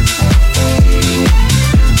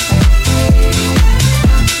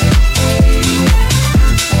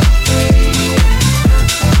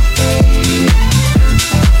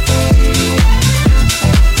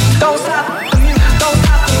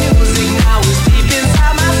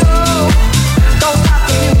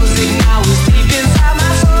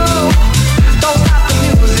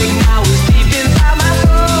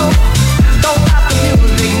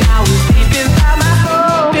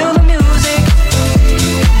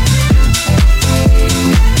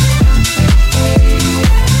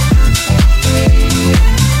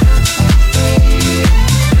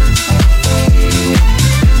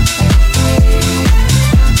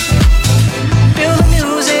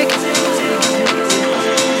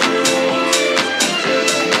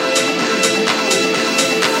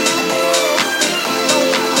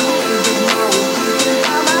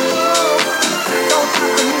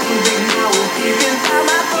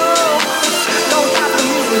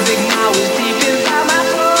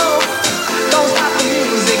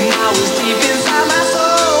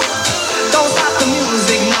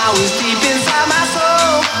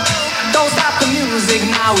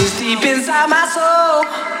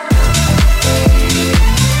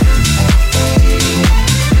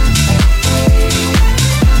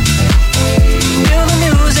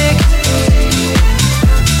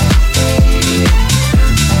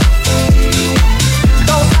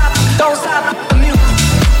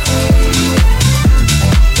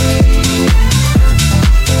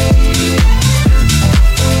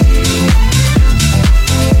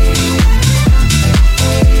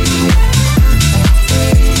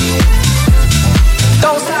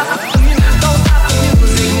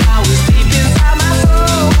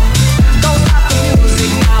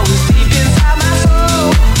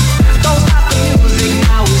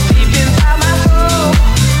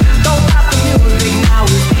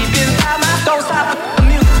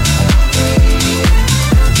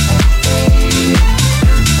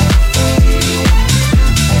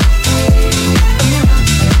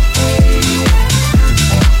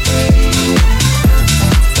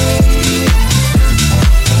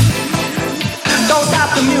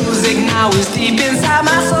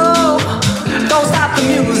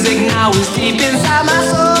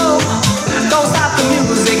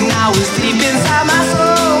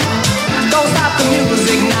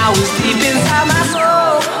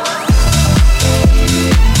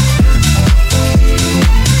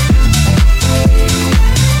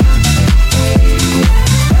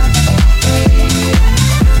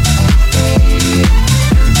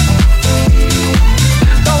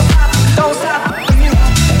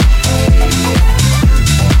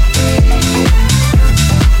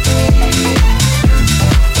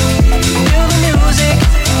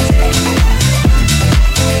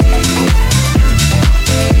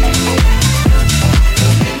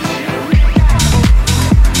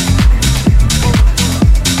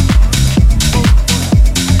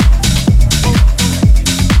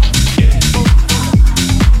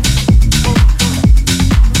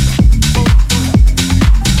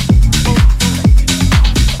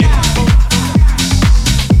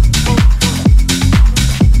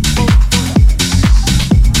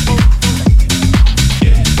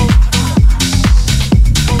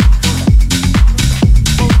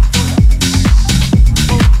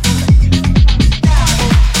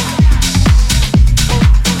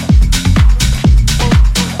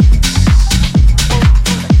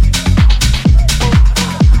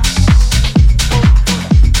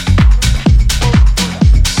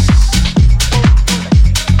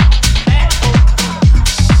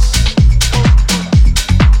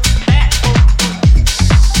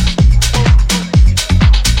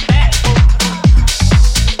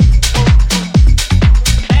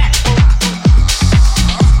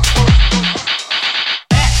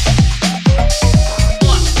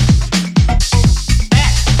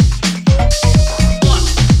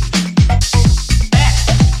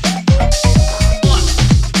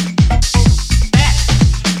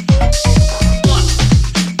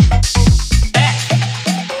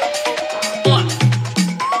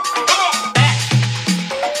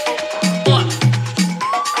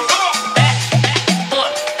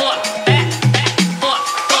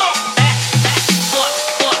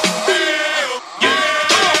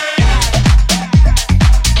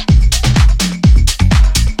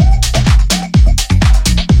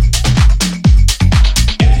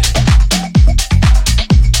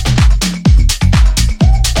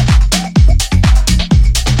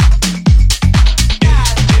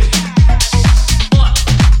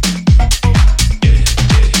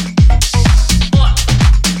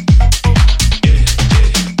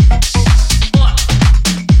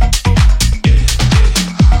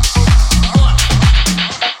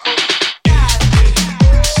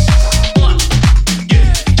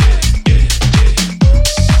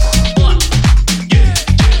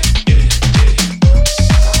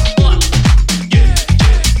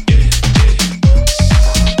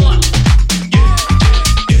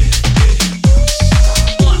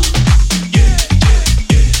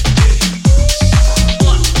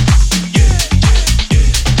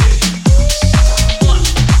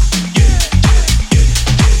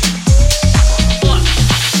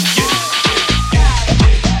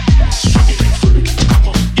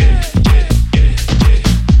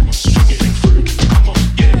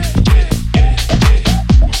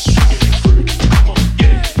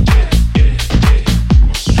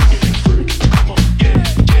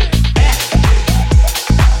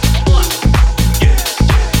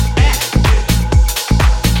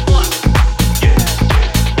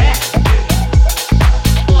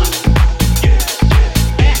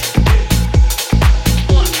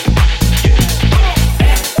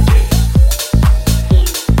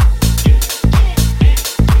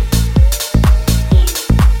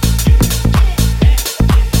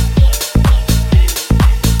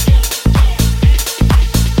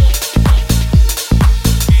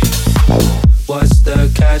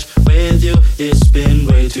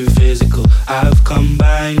 physical. I've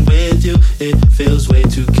combined with you, it feels way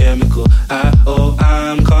too chemical.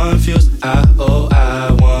 I'm confused. I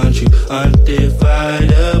want you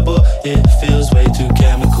undividable. It feels way too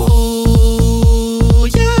chemical. Ooh,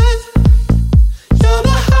 yeah, you're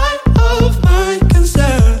the height of my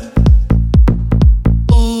concern.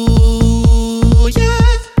 Ooh,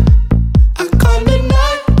 yeah, I come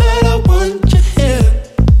tonight, but I want you here.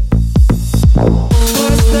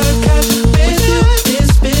 What's the catch with you?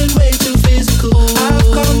 It's been way too physical. I've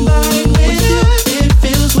combined with you, it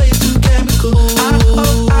feels way too chemical.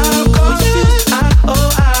 I'm confused.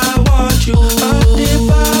 I want you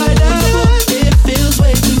undividable. It feels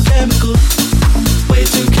way too chemical. Way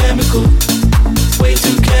too chemical. Way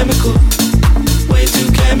too chemical. Way too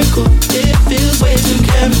chemical. It feels way too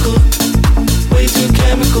chemical. Way too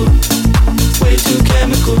chemical. Way too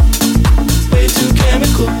chemical. Way too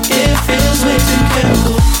chemical. It feels way too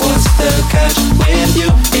chemical. What's the catch with you?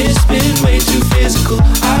 It's been way too physical.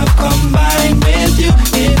 I've combined with you.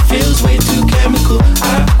 It feels way too chemical.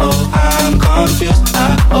 I'm confused. I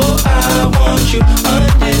want you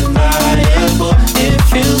undeniable. It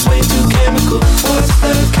feels way too chemical. What's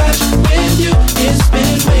the catch with you? It's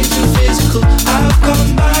been way too physical. I've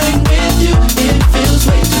combined with you. It feels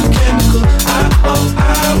way too chemical.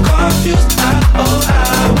 I'm confused. I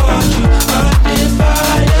want you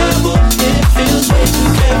undeniable. It feels way too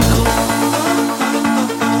chemical.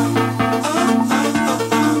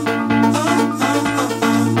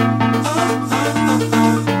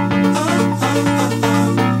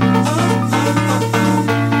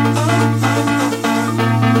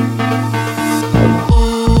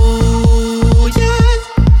 Ooh, yeah,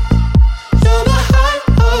 you're the height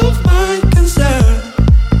of my concern.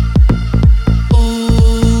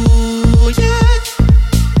 Ooh, yeah,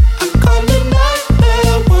 I come tonight, but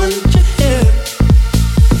I want you here.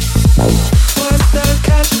 What's the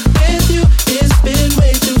catch with you? It's been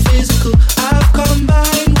way too physical. I've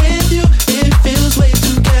combined with you. It feels way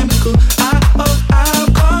too chemical. I'm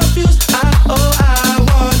confused. I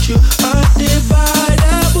want you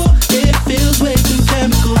undividable. It feels way too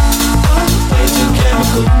chemical. Way too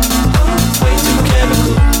chemical. Way too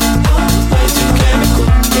chemical. Way too chemical.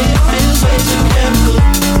 It feels way too chemical.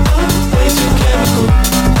 Way too chemical.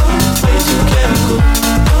 Way too chemical.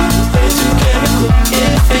 Way too chemical.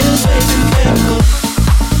 It feels way too chemical.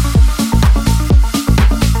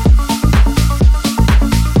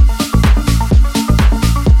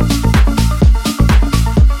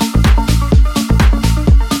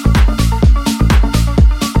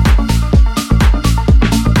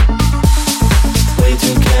 Way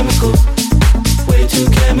too chemical. Way too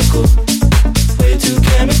chemical. Way too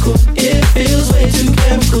chemical. It feels way too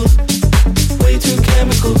chemical. Way too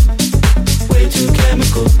chemical. Way too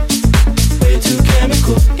chemical. Way too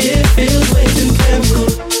chemical. It feels way too chemical.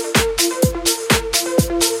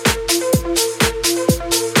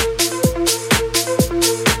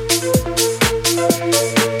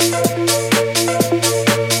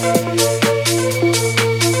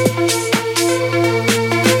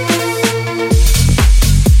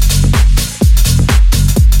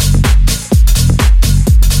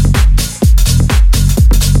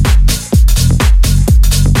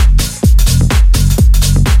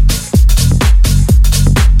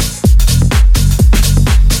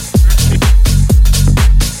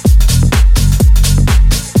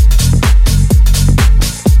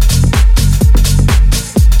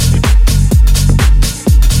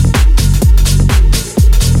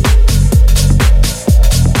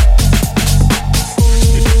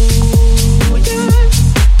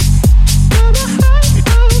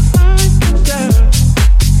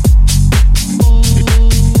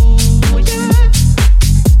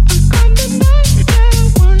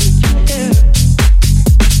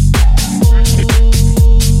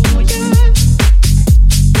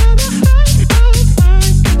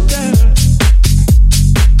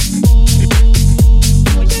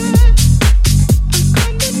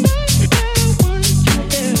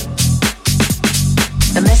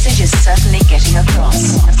 The message is certainly getting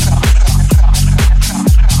across.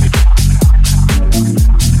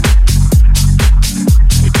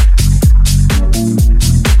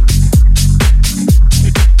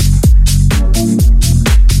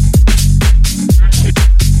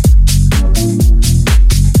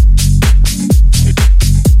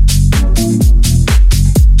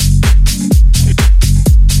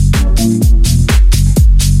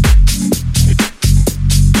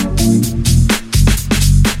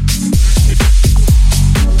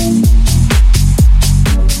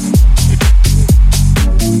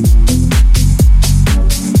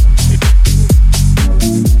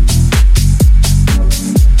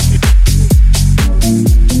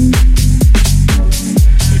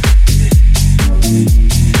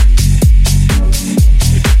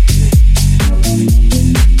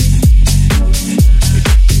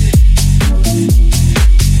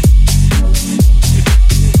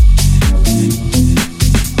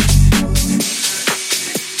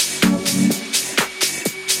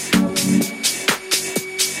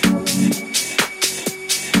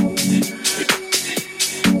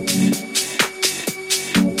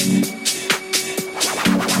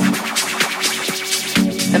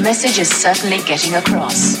 The message is certainly getting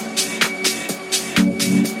across.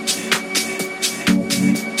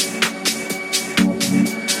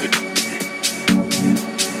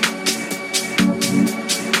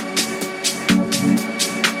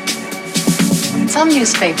 Some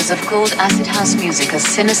newspapers have called acid house music a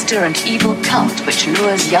sinister and evil cult which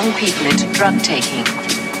lures young people into drug taking.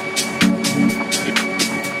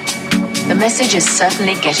 The message is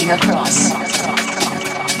certainly getting across.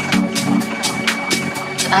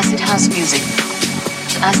 Acid house music.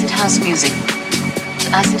 Acid house music.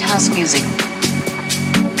 Acid house music.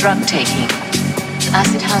 Drug taking.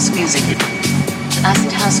 Acid house music.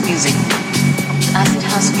 Acid house music. Acid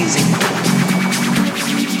house music.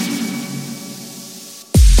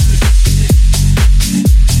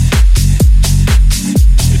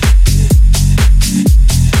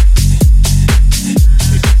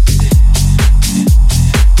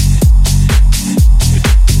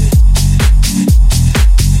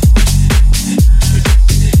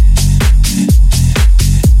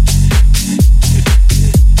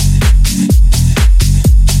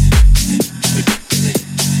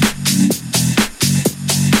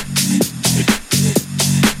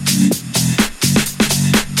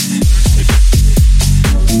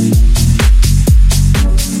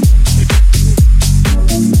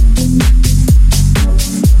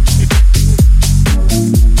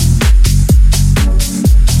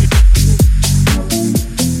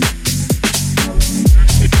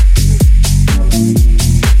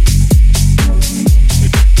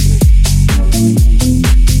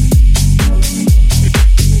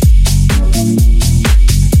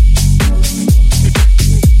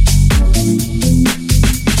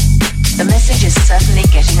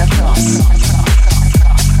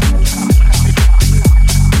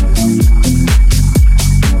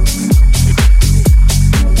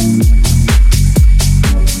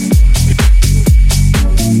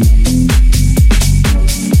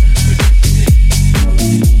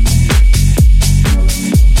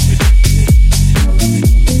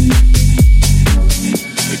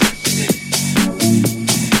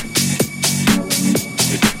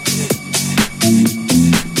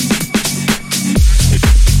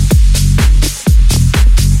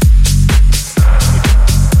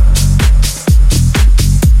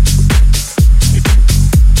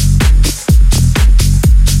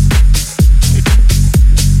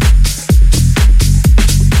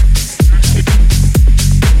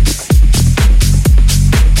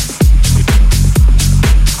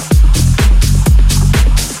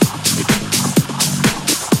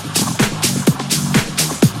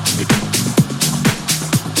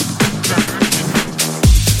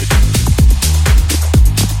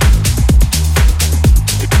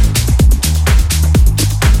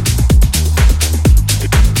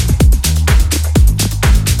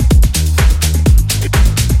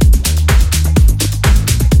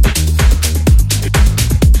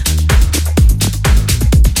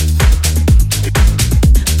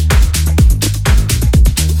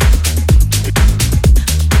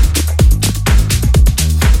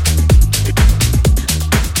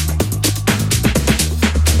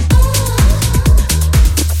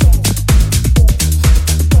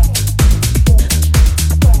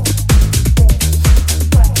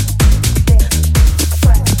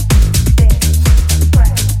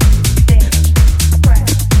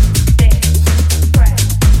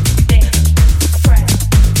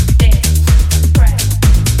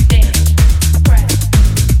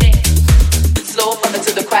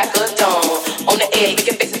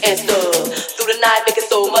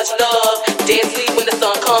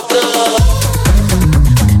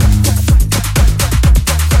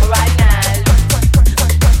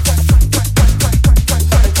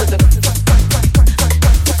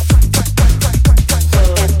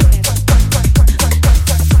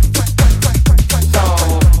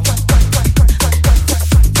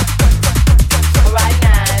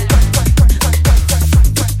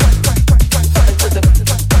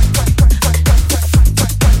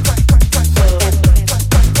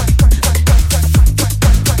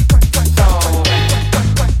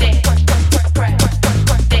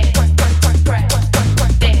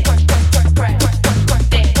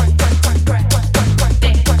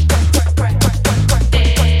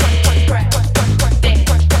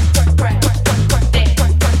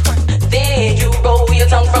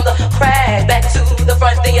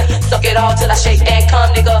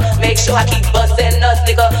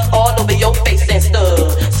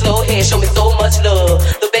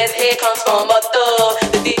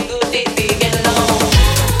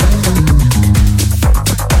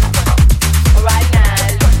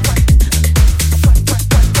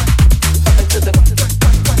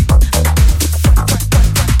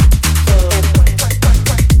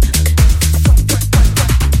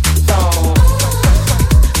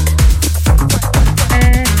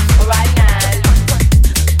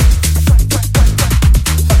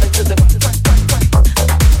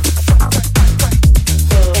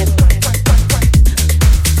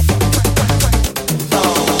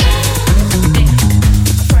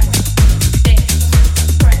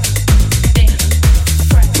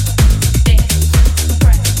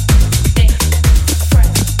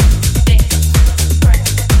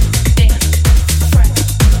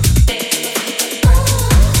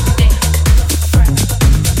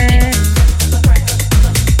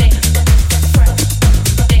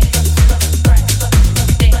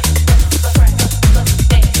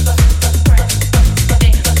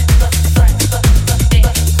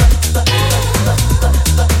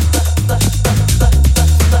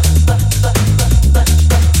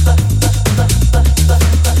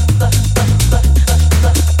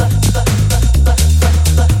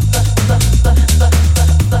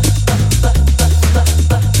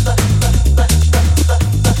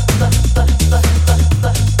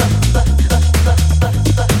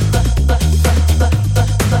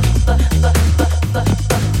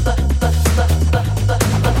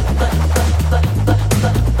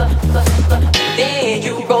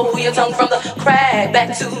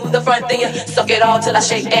 front, then you suck it all till I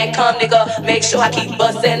shake and come, nigga. Make sure I keep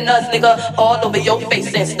bustin' nuts, nigga, all over your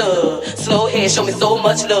face and stuff. Slow head, show me so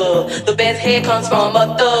much love. The best head comes from a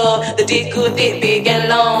thug. The dick good, dick big and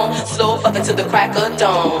long. Slow fucking till the crack of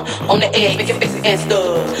dawn. On the edge, making faces and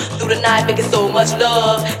stuff. Through the night, making so much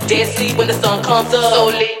love. Dead sleep when the sun comes up. So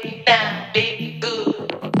lit down, be good.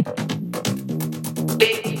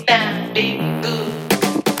 Lit down, be good.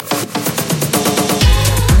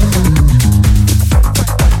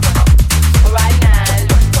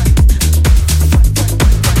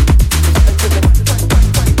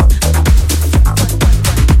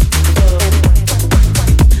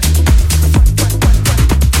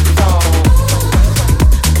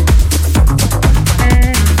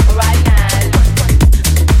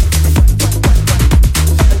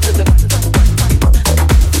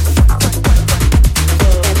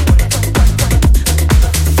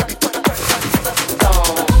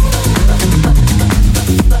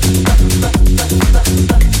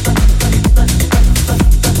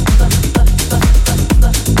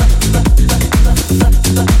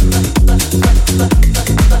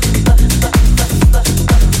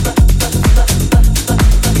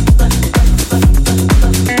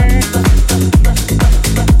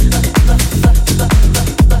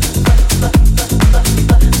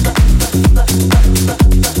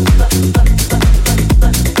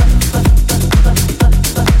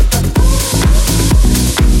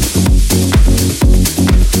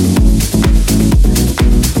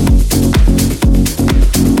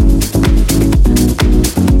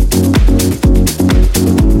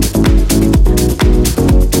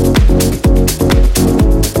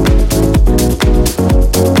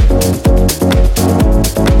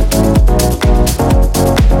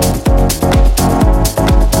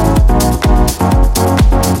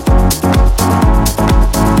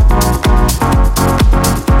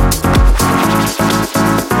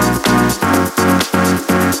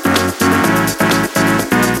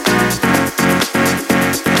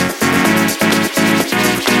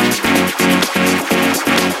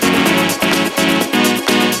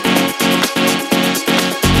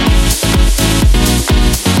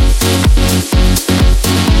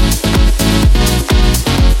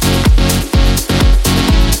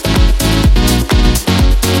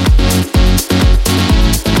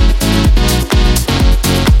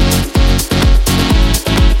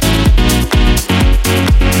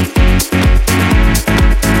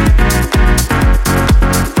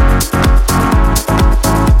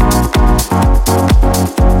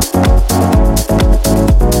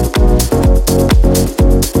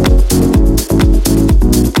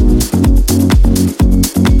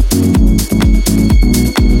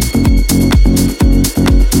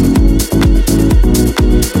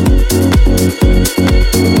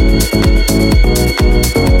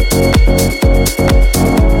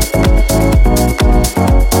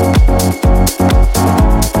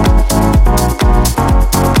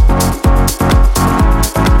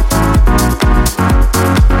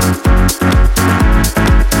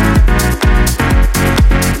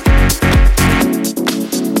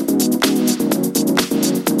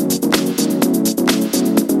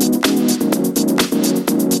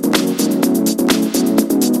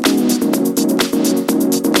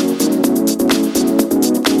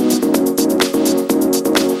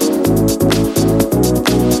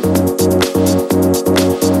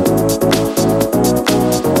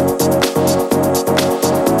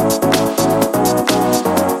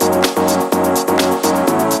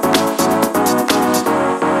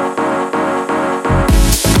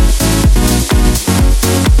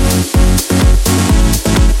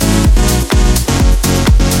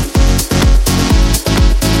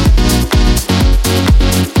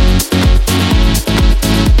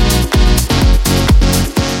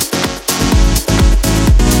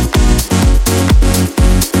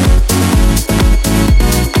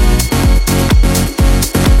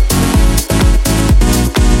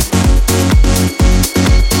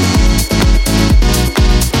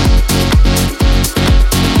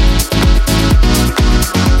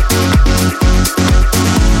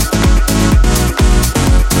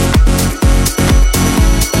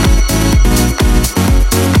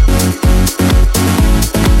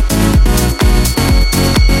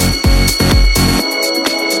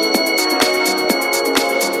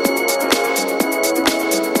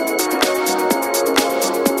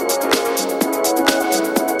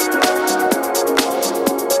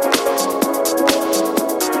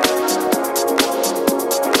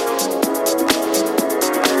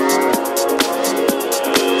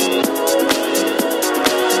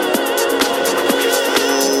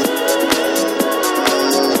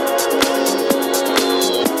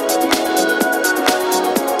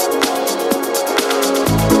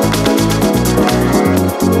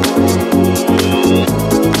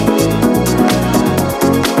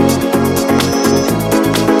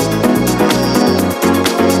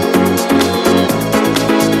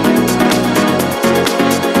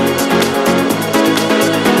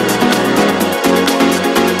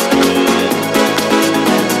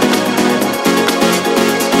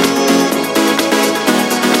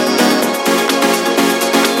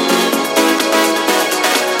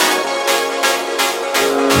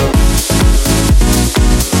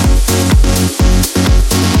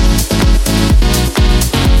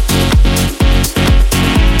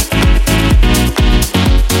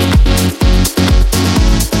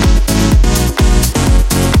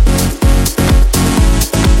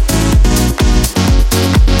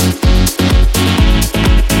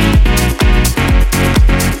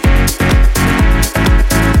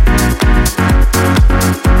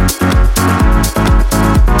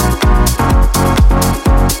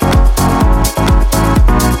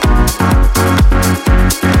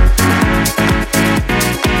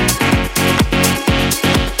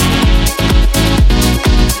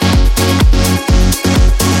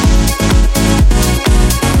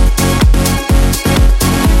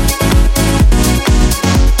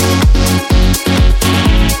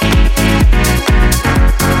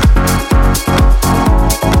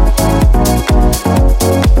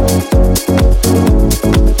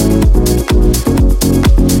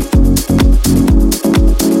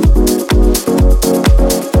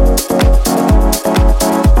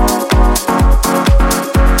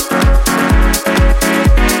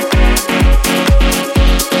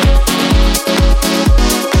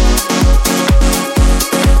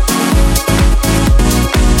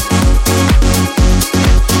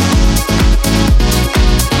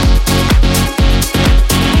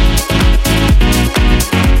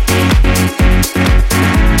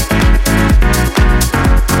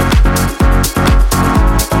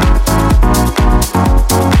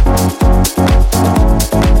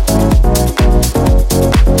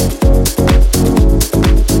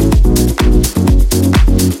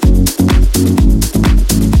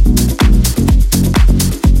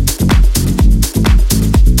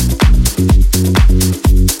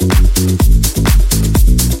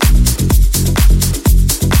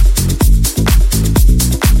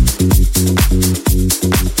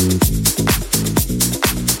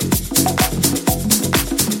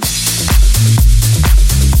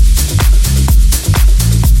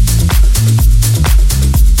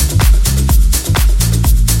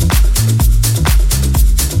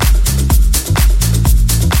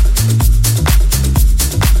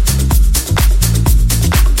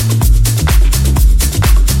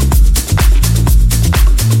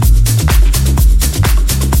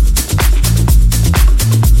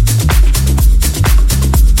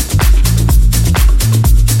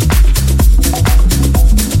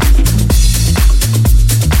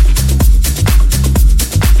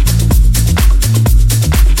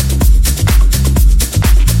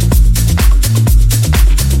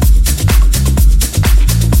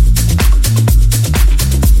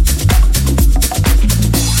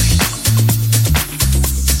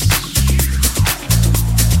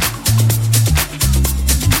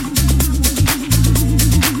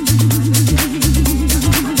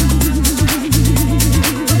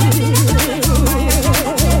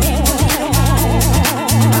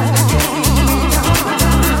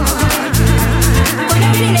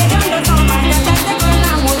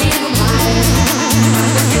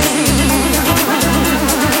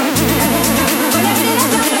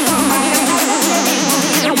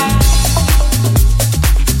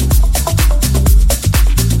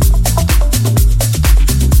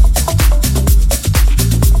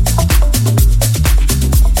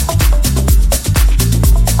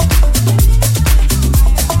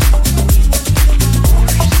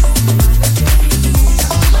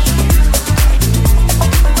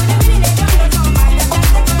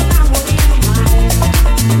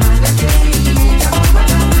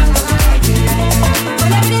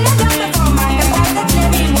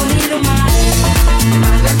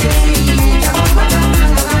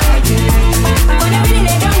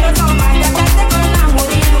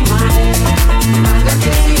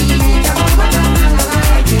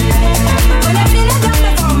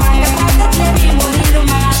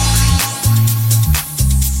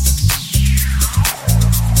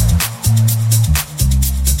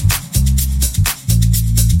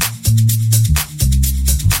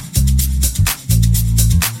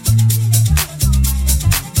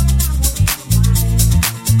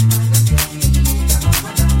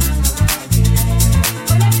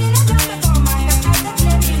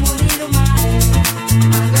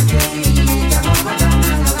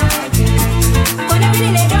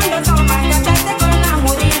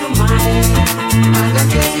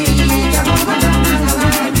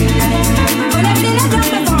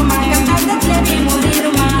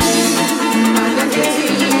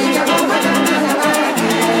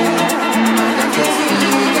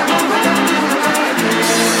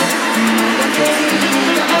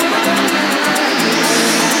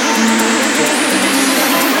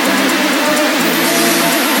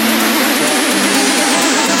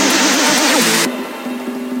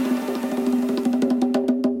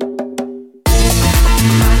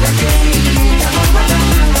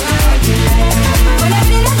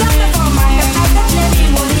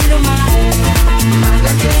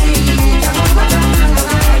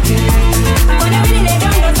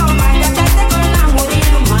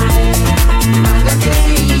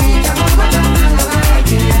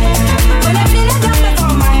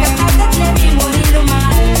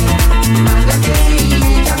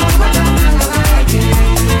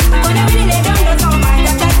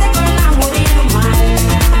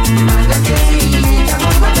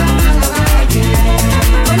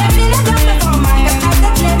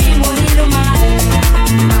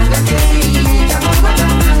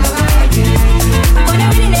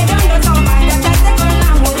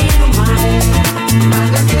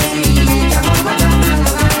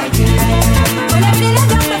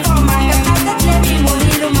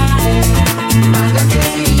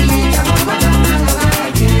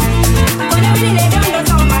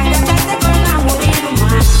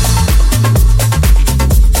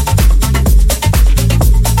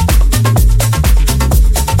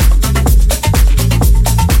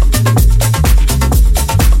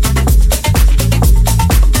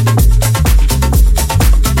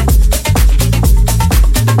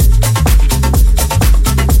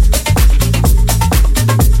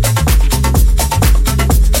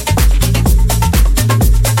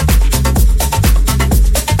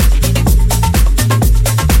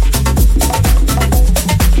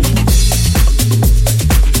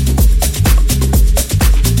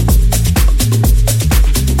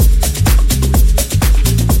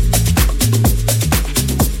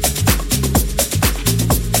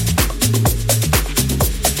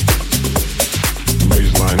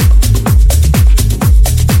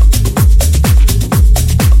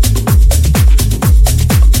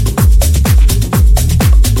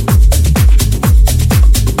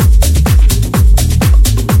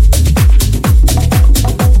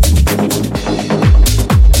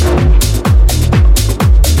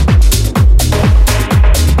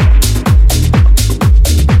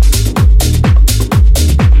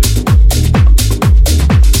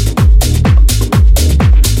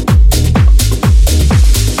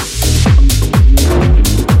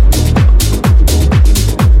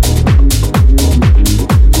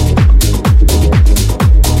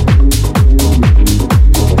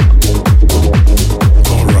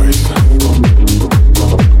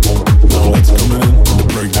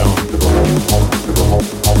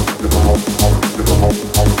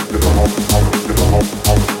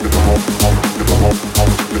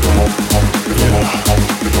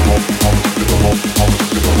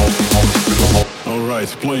 right,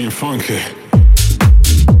 playing funky.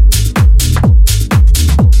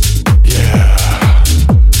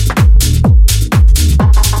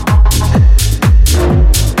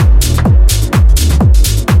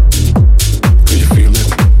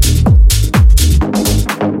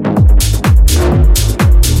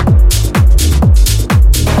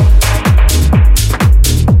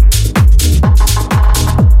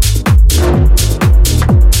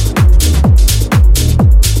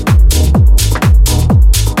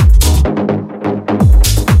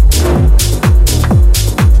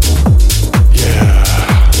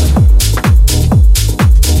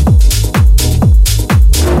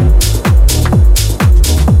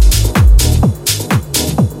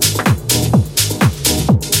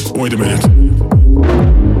 Wait a minute.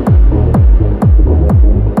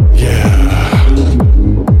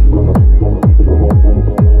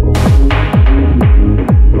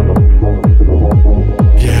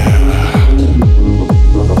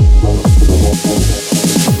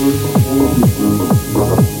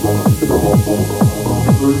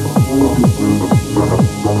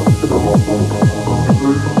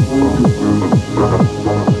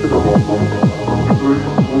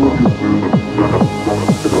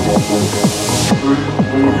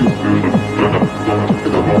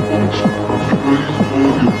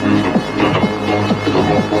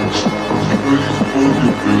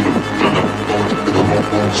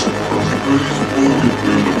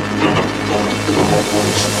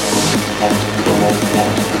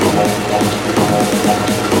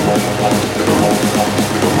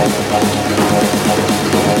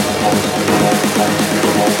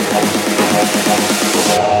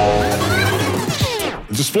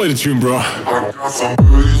 Just play the tune, bro.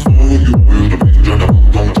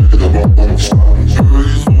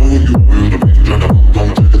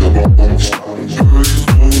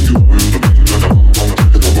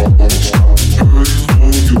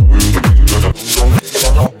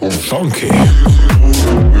 Funky.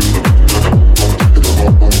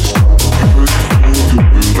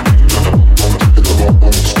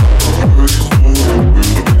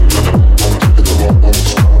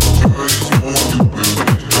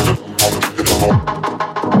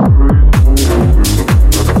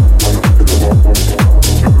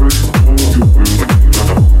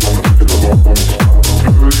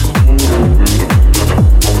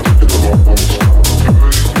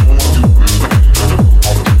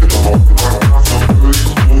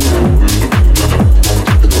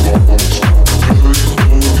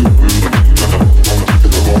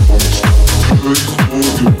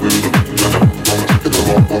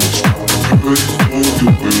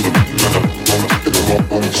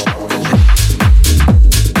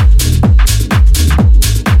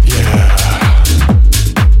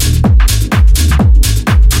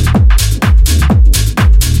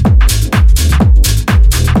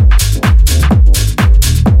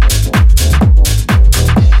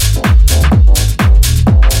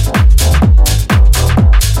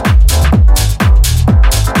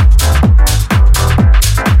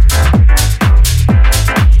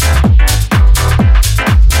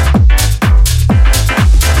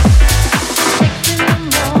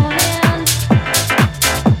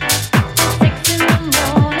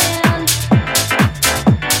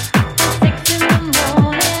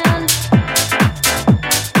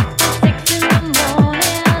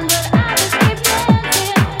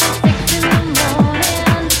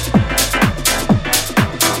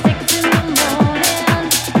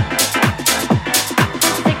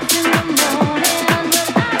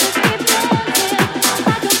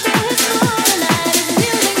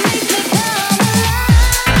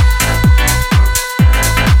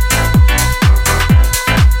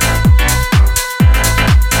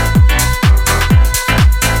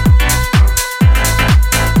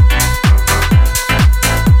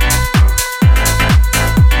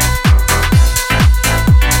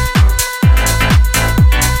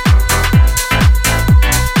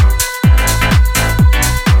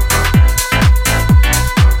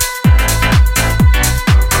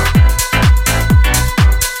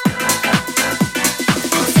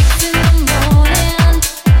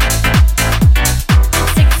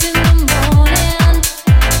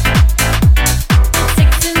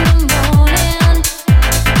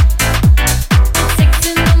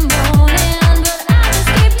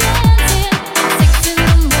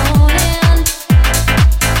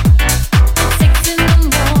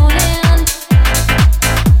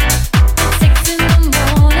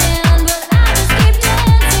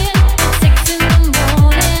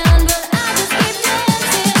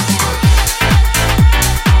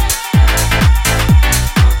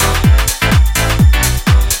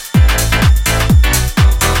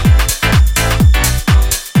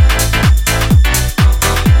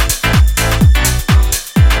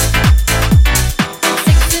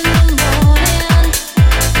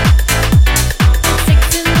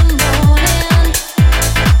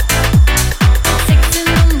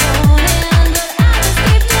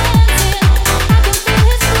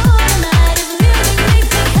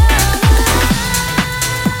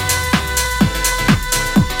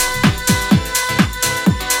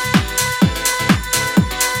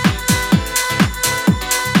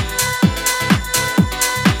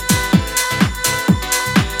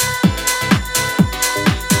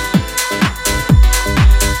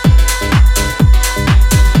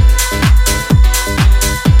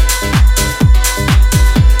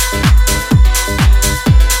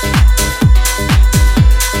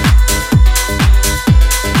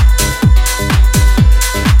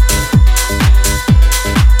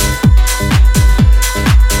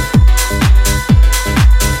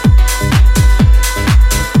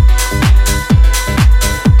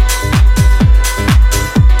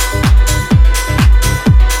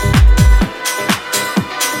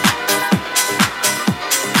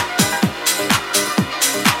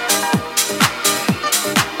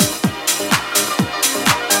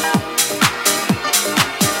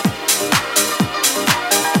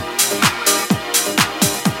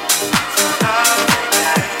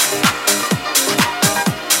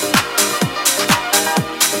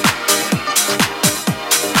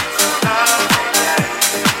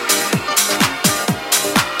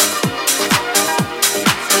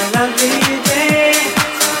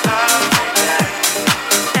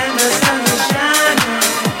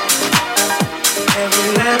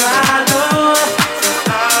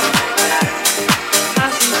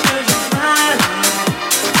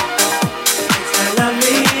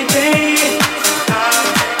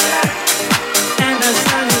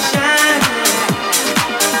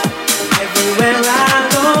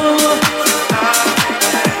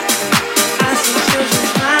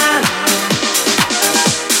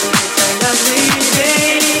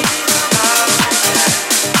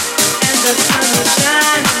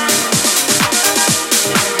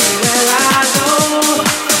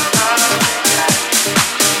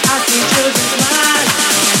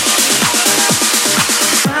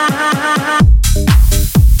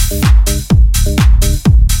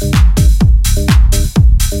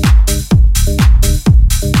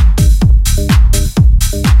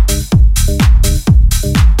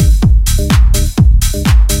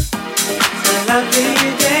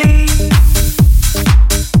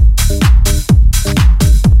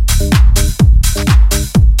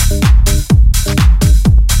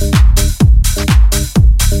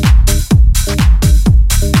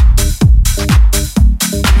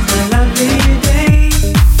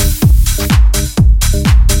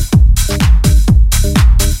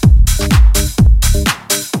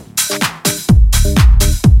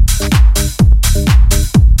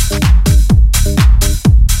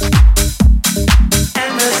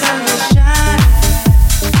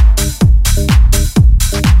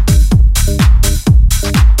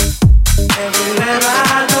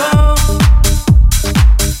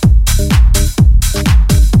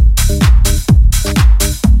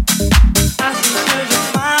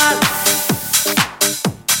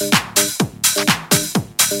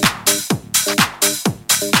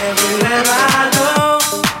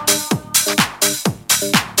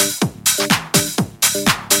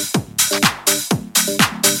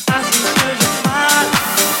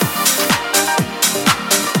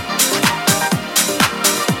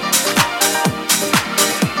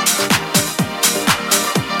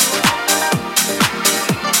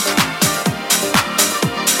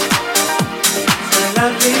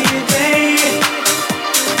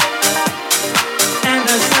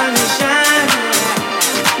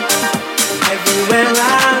 where I